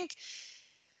 I think,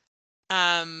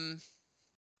 um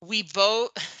we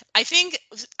both I think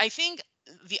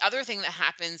the other thing that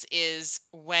happens is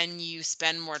when you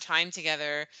spend more time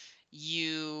together,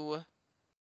 you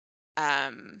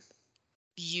um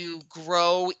you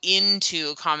grow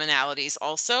into commonalities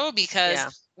also, because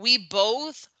Yeah. we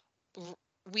both r-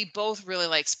 we both really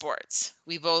like sports.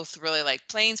 We both really like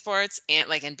playing sports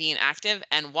and being active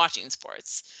and watching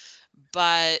sports.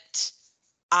 But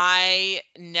I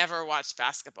never watched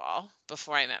basketball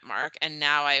before I met Mark, and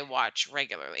now I watch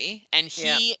regularly. And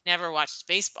Yeah. he never watched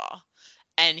baseball,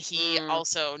 and he Mm,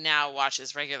 also now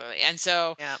watches regularly. And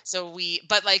so, yeah.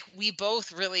 but like we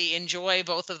both really enjoy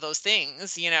both of those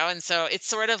things, you know. And so it's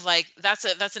sort of like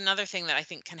that's another thing that I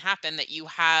think can happen, that you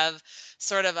have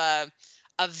sort of a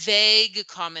vague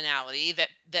commonality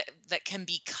that can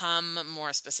become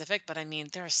more specific. But I mean,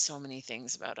 there are so many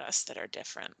things about us that are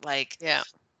different. Like Yeah.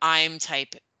 I'm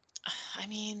type I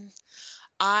mean,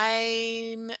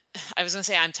 I'm I was gonna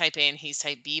say I'm type A and he's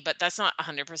type B, but that's not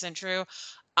 100% true.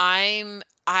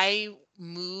 I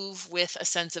move with a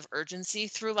sense of urgency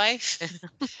through life,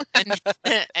 and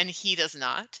and he does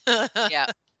not. Yeah.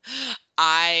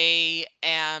 I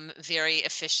am very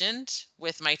efficient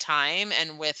with my time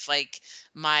and with like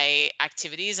my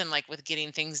activities and like with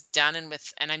getting things done,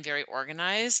 and I'm very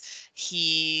organized.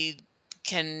 He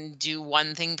can do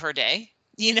one thing per day,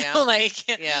 Yeah. like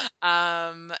Yeah.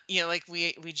 like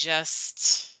we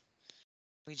just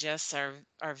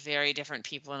are very different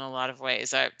people in a lot of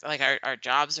ways. Our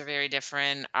jobs are very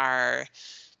different, our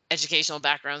educational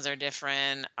backgrounds are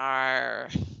different, our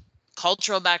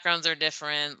cultural backgrounds are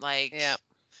different, Yeah.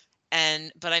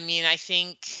 but I mean, I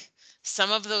think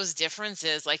some of those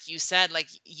differences, like you said, like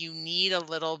you need a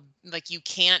little, like you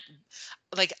can't,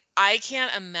 like I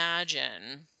can't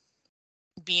imagine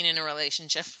being in a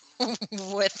relationship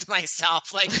with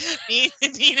myself, like being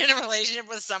in a relationship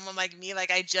with someone like me.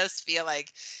 Like I just feel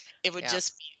like Yeah.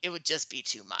 it would just be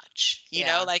too much,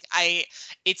 Yeah. like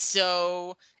it's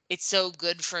so it's so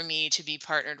good for me to be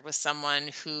partnered with someone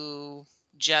who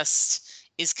just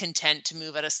is content to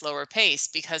move at a slower pace,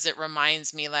 because it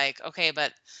reminds me like, okay,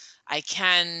 but I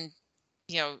can,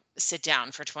 sit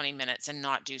down for 20 minutes and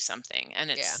not do something, and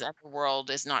it's Yeah. that the world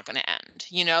is not going to end,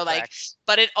 like, Correct.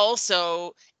 but it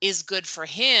also is good for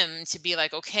him to be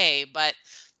like, okay, but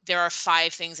there are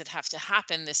 5 things that have to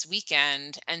happen this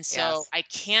weekend, and so Yes. I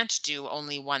can't do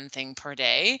only one thing per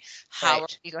day. How are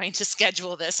Right. we going to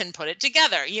schedule this and put it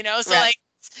together? So Right. like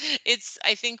it's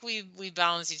I think we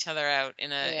balance each other out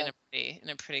in a Yeah.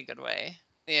 pretty good way.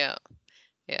 Yeah.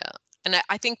 Yeah. And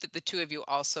I think that the two of you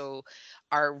also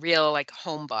are real like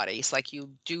homebodies. Like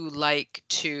you do like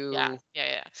Yeah, to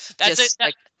yeah, yeah. That's a just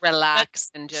like that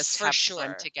relax and just for have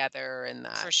time sure. together and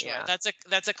that. For sure. Yeah.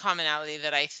 That's a commonality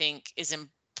that I think is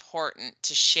important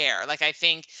to share. Like I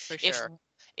think For if sure.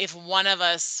 if one of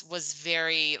us was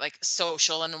very like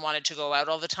social and wanted to go out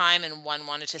all the time and one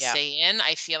wanted to Yeah. stay in,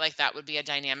 I feel like that would be a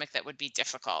dynamic that would be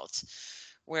difficult.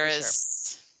 For sure.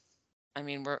 Whereas I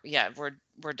mean,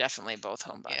 we're definitely both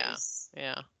Yeah. homebodies.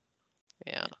 Yeah.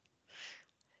 Yeah.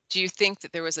 Do you think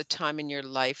that there was a time in your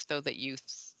life though that you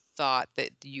thought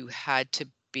that you had to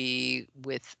be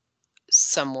with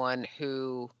someone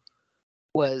who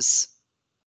was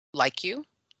like you?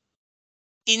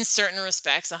 In certain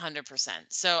respects,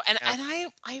 100%. So, and Yeah.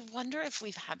 and I wonder if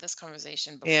we've had this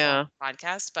conversation before on Yeah. the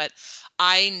podcast, but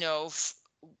I know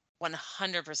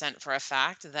 100% for a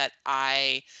fact that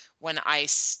when I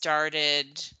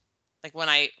started, like when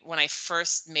I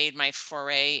first made my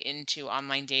foray into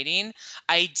online dating,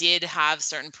 I did have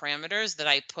certain parameters that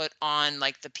I put on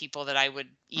like the people that I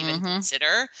would even Mhm.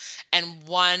 consider, and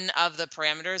one of the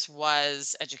parameters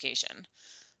was education.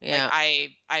 Like Yeah.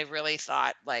 I really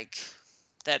thought like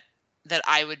that that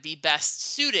I would be best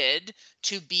suited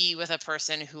to be with a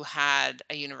person who had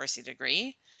a university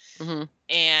degree, Mhm.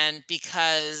 and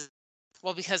because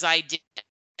I did,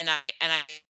 and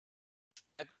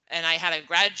I had a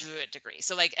graduate degree.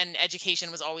 So like, and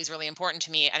education was always really important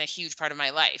to me and a huge part of my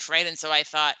life, right? And so I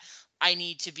thought I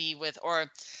need to be with,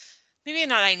 or maybe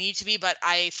not I need to be, but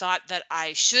I thought that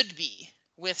I should be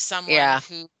with someone Yeah.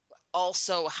 who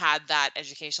also had that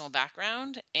educational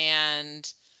background.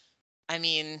 And I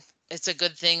mean, it's a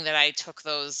good thing that I took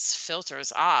those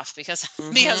filters off, because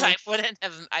because Mhm. I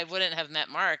wouldn't have met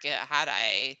Mark, had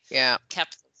I Yeah.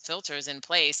 kept filters in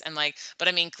place. And like, but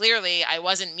I mean, clearly I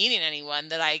wasn't meeting anyone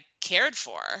that I cared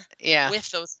for Yeah. with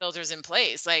those filters in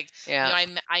place. Like, Yeah.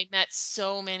 I met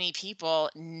so many people,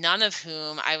 none of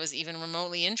whom I was even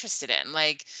remotely interested in.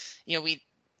 Like,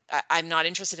 I'm not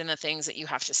interested in the things that you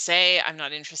have to say. I'm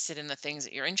not interested in the things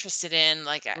that you're interested in.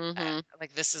 Like, Mhm.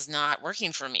 like this is not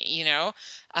working for me.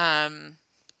 Um,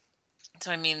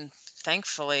 so I mean,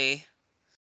 thankfully,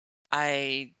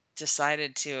 I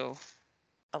decided to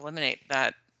eliminate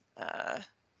uh,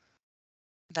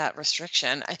 that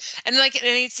restriction. And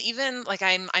it's even like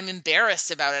I'm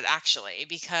embarrassed about it, actually,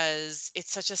 because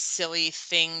it's such a silly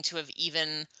thing to have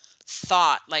even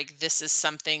thought like this is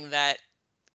something that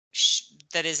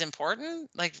that is important,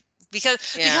 like Yeah.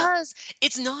 because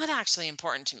it's not actually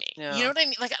important to me. You know No. what I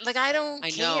mean? Like I don't I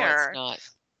know it's care. not.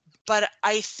 But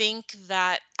I think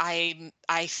that I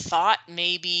thought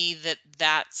maybe that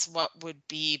that's what would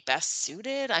be best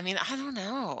suited. I mean, I don't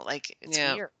know. Like it's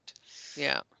Yeah. weird.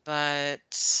 Yeah. But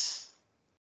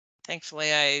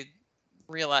thankfully I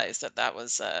realized that that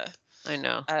was I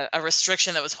know. a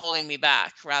restriction that was holding me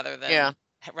back Yeah.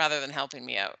 rather than helping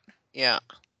me out. Yeah.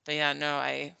 But yeah, no,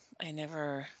 I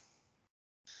never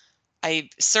I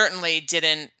certainly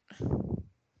didn't.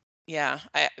 Yeah,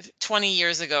 20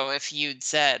 years ago, if you'd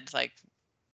said like,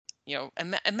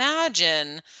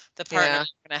 imagine the partner Yeah.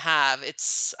 you're gonna have,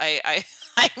 it's I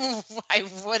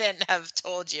wouldn't have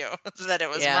told you that it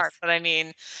was Mark. Yes. But I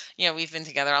mean, we've been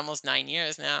together almost 9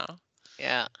 years now,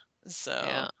 Yeah. so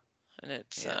Yeah. and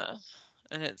it's Yeah.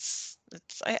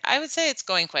 I would say it's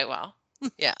going quite well.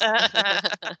 Yeah.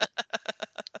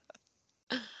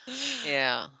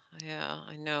 Yeah. Yeah.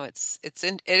 I know it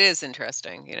is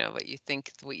interesting, what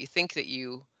you think that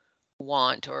you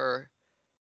want or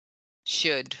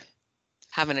should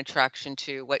have an attraction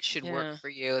to, what should work Yeah. for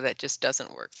you that just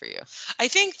doesn't work for you. I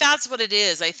think that's what it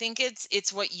is. I think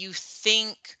it's what you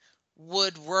think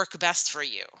would work best for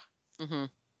you. Mhm.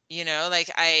 Like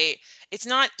it's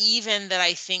not even that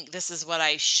I think this is what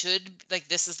I should, like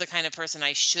this is the kind of person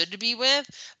I should be with,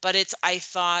 but it's I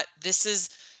thought this is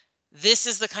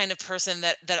the kind of person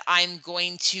that I'm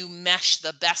going to mesh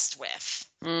the best with.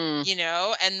 Mm.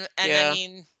 And I Yeah.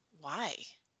 mean, why?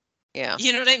 Yeah.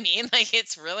 You know what I mean? Like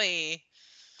it's really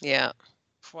Yeah.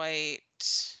 quite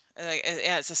like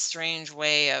yeah, it's a strange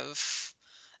way of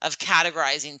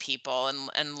categorizing people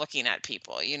and looking at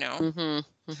people. Mhm.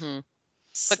 Mhm.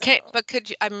 So, But could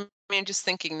you, I mean, just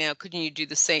thinking now, couldn't you do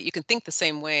the same, you can think the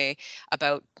same way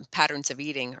about patterns of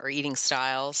eating or eating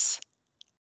styles,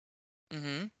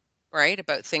 mhm. right?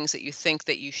 About things that you think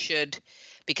that you should,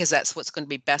 because that's what's going to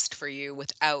be best for you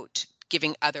without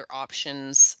giving other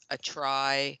options a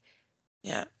try,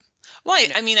 Yeah. Well, you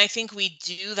know. I mean, I think we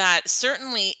do that.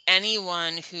 Certainly,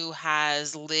 anyone who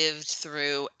has lived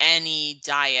through any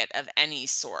diet of any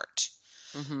sort,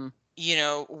 Mhm.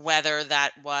 whether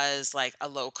that was like a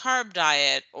low carb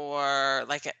diet or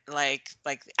like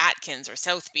Atkins or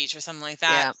South Beach or something like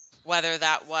that, Yeah. whether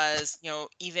that was,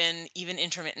 even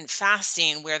intermittent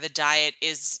fasting where the diet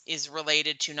is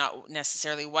related to not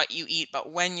necessarily what you eat,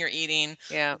 but when you're eating,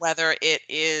 Yeah. whether it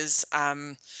is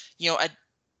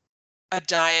a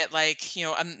diet like,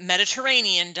 a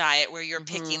Mediterranean diet where you're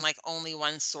picking Mhm. like only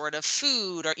one sort of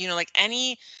food, or, like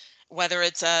any, whether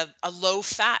it's a low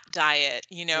fat diet,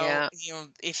 Yeah.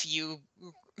 if you,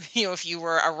 if you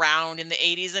were around in the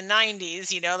 80s and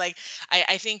 90s, like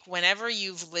I think whenever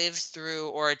you've lived through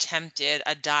or attempted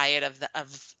a diet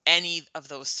of any of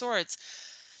those sorts,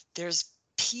 there's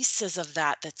pieces of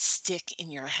that stick in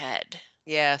your head.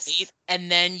 Right? Yes. And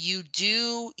then you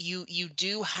do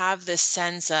have this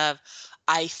sense of,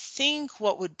 I think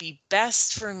what would be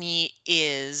best for me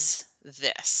is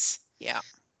this. Yeah.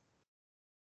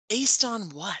 Based on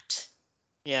what?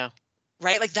 Yeah.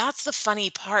 Right? Like that's the funny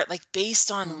part. Like based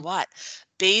on Mhm. what?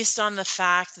 Based on the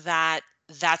fact that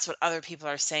that's what other people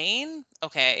are saying.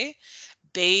 Okay.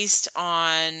 Based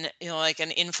on, like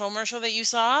an infomercial that you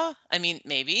saw. I mean,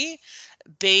 maybe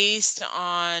based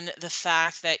on the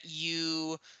fact that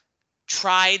you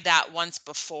tried that once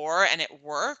before and it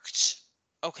worked.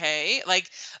 Okay.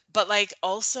 But like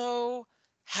also,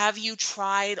 have you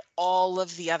tried all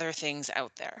of the other things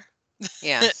out there?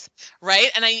 Yes. Right.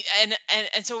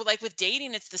 And so like with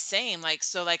dating, it's the same. Like,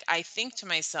 so like I think to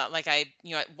myself, like at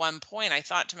one point I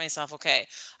thought to myself, okay,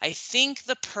 I think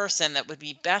the person that would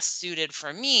be best suited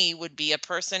for me would be a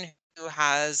person who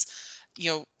has,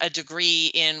 a degree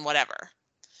in whatever.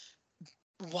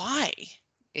 Why?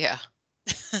 Yeah.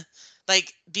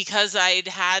 Like, because I'd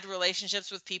had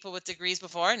relationships with people with degrees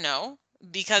before? No.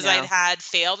 Because I'd No. had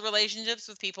failed relationships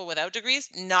with people without degrees?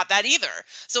 Not that either.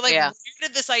 So, like, Yeah. where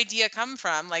did this idea come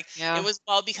from? Like, it Yeah. was,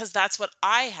 well, because that's what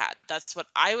I had. That's what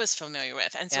I was familiar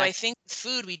with. And so I Yes. think with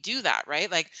food, we do that, right?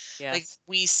 Like Yes.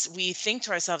 we think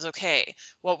to ourselves, okay,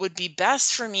 what would be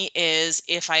best for me is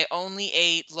if I only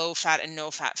ate low fat and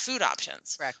no fat food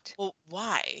options. Correct. Well,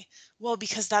 why? Well,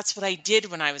 because that's what I did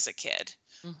when I was a kid.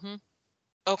 Mhm.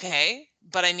 Okay,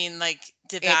 but I mean, like,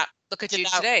 did And that look at did you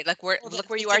that today. Like well, look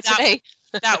where you are did that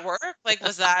today. work? Like,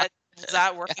 was that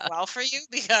working Yeah. well for you?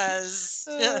 Because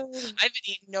Uh, I've been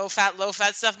eating no fat, low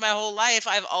fat stuff my whole life.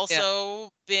 yeah. I've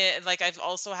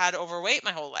also had overweight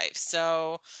my whole life.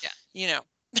 So, Yeah. you know,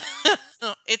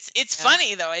 it's Yeah.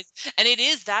 funny though. And it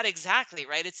is that exactly,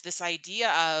 right? It's this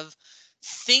idea of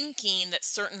thinking that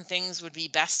certain things would be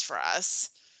best for us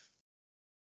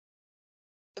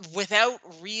without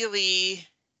really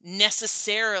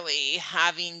necessarily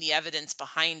having the evidence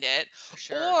behind it, For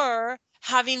sure. or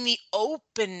having the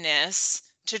openness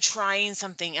to trying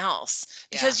something else.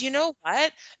 Yeah. Because you know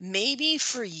what? Maybe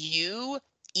for you,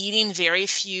 eating very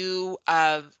few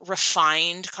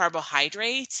refined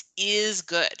carbohydrates is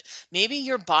good. Maybe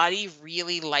your body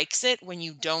really likes it when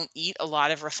you don't eat a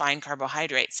lot of refined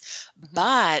carbohydrates, Mhm.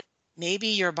 but maybe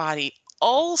your body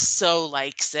also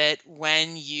likes it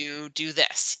when you do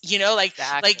this. Like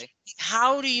Exactly.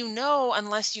 how do you know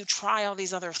unless you try all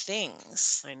these other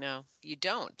things? I know. You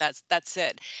don't. That's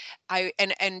it.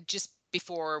 And just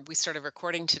before we started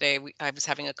recording today, I was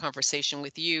having a conversation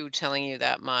with you telling you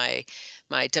that my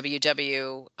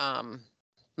WW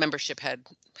membership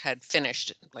had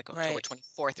finished like October Right.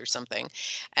 24th or something.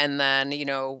 And then,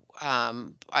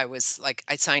 I was like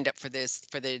I signed up for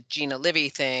the Gina Livy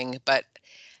thing, but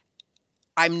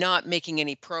I'm not making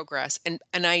any progress. And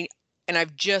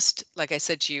I've just, like I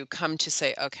said to you, come to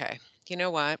say, okay, you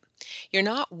know what? You're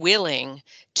not willing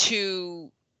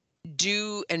to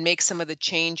do and make some of the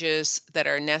changes that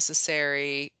are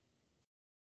necessary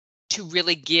to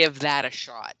really give that a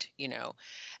shot, and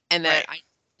that Right.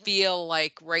 I feel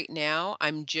like right now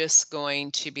I'm just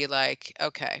going to be like,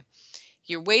 okay,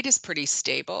 your weight is pretty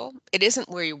stable. It isn't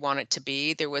where you want it to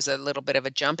be. There was a little bit of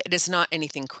a jump. It is not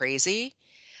anything crazy.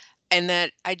 And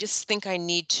that I just think I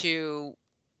need to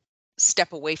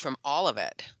step away from all of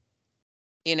it,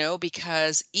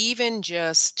 because even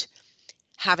just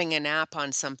having a nap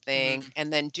on something Hmm.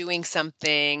 and then doing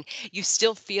something, you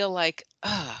still feel like,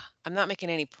 I'm not making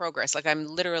any progress. Like I'm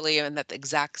literally in that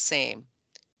exact same,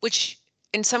 which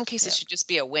in some cases Yeah. should just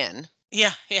be a win,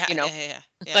 Yeah. Yeah. you know, Yeah. Yeah.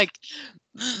 Yeah. like,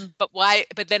 but why?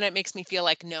 But then it makes me feel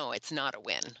like, no, it's not a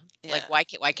win. Like, Yeah.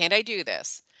 why can't I do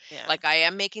this? Yeah. Like I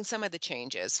am making some of the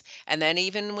changes. And then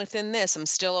even within this, I'm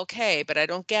still okay, but I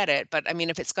don't get it. But I mean,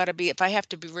 if I have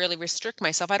to be really restrict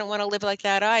myself, I don't want to live like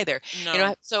that either.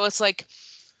 No. So it's like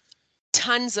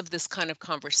tons of this kind of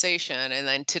conversation. And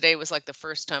then today was like the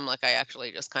first time like I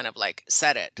actually just kind of like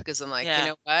said it because I'm like, you Yeah.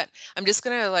 know what? I'm just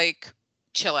gonna like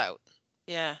chill out,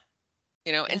 Yeah.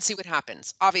 and Yeah. see what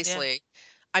happens. Yeah. Obviously,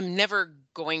 I'm never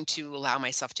going to allow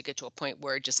myself to get to a point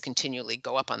where I just continually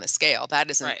go up on the scale.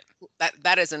 Right.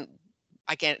 That isn't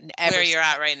I can't Where ever see you're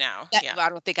at right now. that. Yeah. I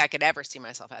don't think I could ever see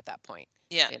myself at that point,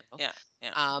 Yeah. you know. Yeah.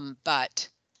 Yeah.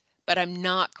 But I'm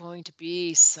not going to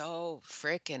be so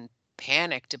freaking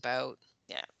panicked about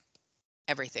Yeah.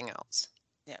 everything else.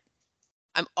 Yeah.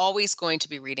 I'm always going to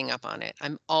be reading up on it.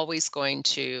 I'm always going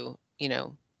to,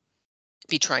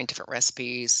 be trying different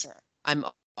recipes. Yeah. I'm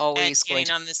And always going getting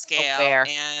to on the be scale aware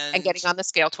and and getting on the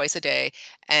scale twice a day.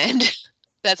 And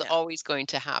that's yeah. always going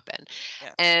to happen.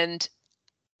 Yeah. And,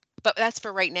 but that's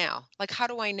for right now. Like, how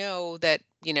do I know that,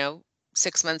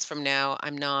 6 months from now,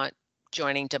 I'm not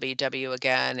joining WW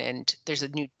again and there's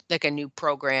like a new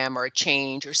program or a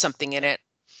change or something in Yeah. it?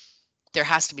 There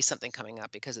has to be something coming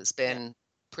up because it's Yeah. been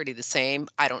pretty the same.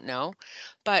 I don't know.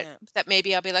 But Yeah. that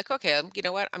maybe I'll be like, okay, you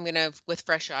know what? I'm going to, with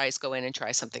fresh eyes, go in and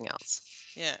try something else.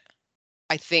 Yeah.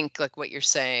 I think like what you're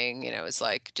saying, is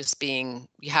like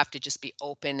you have to just be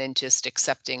open and just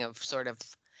accepting of sort of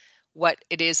what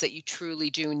it is that you truly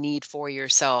do need for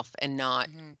yourself and not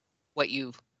Hmm. what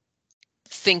you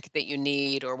think that you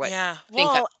need or what Yeah. think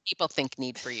Well, people think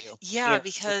need for you, yeah, you need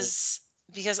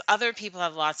because other people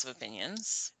have lots of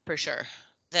opinions for sure.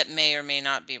 that may or may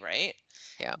not be right.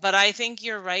 Yeah. But I think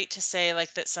you're right to say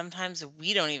like that sometimes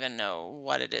we don't even know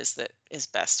what it is that is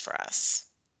best for us.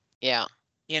 Yeah.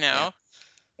 You Yeah. know?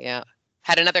 Yeah.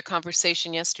 Had another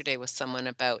conversation yesterday with someone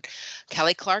about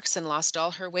Kelly Clarkson lost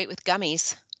all her weight with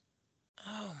gummies.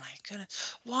 Oh my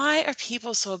goodness. Why are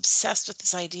people so obsessed with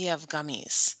this idea of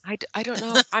gummies? I don't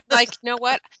know. I'm like, you know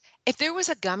what? If there was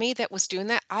a gummy that was doing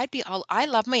that, I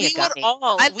love me a We would gummy.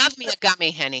 all I we love me a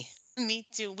gummy, Henny. Me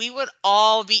too. We would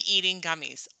all be eating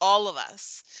gummies, all of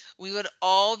us. We would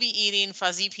all be eating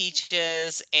fuzzy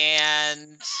peaches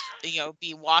and,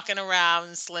 be walking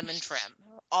around slim and trim,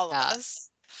 all of Yeah. us.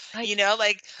 Like,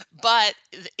 Like, but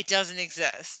it doesn't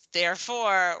exist.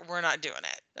 Therefore, we're not doing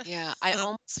it. yeah, I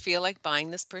almost feel like buying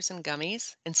this person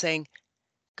gummies and saying,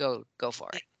 go for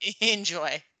it.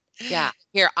 Enjoy. Yeah.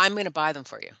 Here, I'm gonna buy them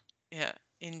for you. Yeah.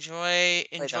 Enjoy Buy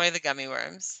them. enjoy the gummy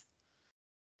worms.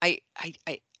 I I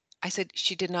I I said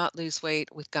she did not lose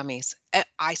weight with gummies.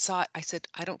 I saw it. I said,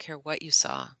 I don't care what you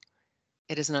saw.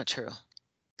 It is not true.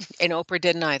 And Oprah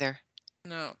didn't either.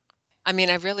 No. I mean,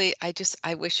 I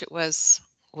wish it was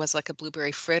like a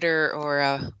blueberry fritter or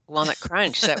a walnut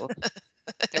crunch.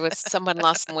 There was someone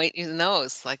lost some weight using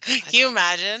those, like, Can you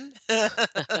imagine?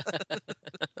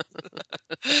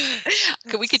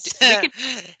 we could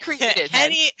create it,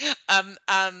 Hen.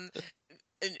 Henny,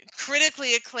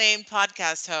 critically acclaimed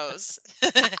podcast hosts,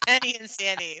 Henny and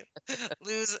Sandy,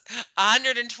 lose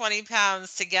 120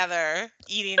 pounds together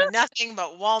eating nothing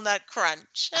but walnut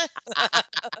crunch.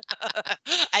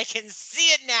 I can see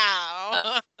it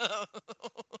now.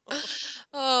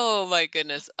 Oh my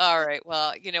goodness. All right.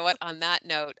 Well, you know what? On that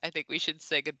note, I think we should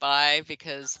say goodbye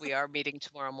because we are meeting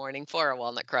tomorrow morning for a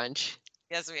walnut crunch.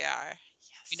 Yes, we are.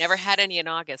 We never Yes. had any in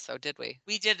August, so did we?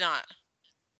 We did not.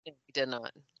 No, we did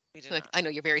not. We did Like, not. I know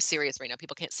you're very serious right now.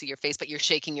 People can't see your face, but you're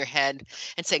shaking your head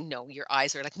and saying no. Your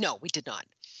eyes are like, no, we did not.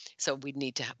 So we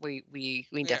need to. We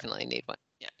We're definitely need one.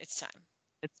 Yeah, it's time.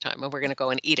 It's time, and we're gonna go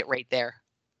and eat it right there.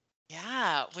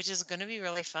 Yeah, which is going to be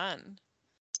really fun.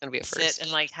 It's gonna be a Sit and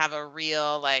first. like have a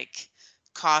real like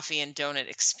coffee and donut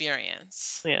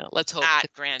experience Yeah. Let's hope at 'cause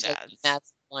Granddad's.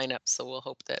 that's the lineup. So we'll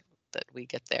hope that we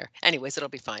get there. Anyways, it'll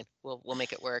be fine. We'll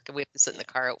make it work. If we have to sit in Yeah, the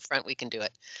car out front, we can do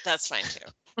it. that's fine too.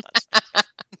 That's fine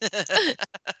too.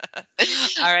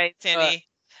 All right, Uh, Sandy.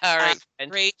 all right,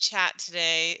 friend. Great chat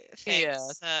today.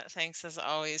 Yeah. Thanks as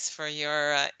always for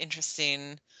your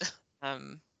interesting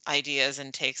ideas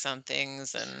and takes on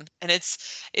things, and it's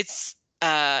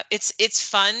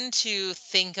fun to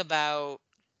think about.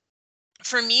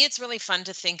 For me, it's really fun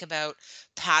to think about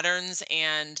patterns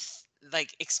and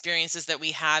like experiences that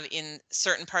we have in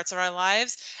certain parts of our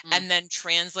lives Mm, and then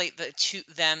translate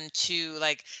them to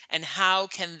like, and how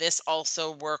can this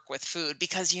also work with food,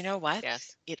 because you know what,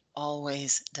 yes, it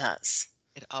always does.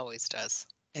 it always does.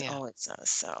 It Yeah, always does,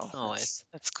 so always.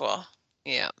 that's cool.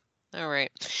 Yeah. All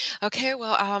right. Okay.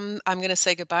 Well, I'm gonna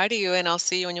say goodbye to you, and I'll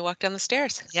see you when you walk down the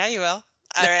stairs. Yeah, you will.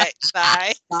 All right,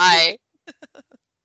 bye. Bye.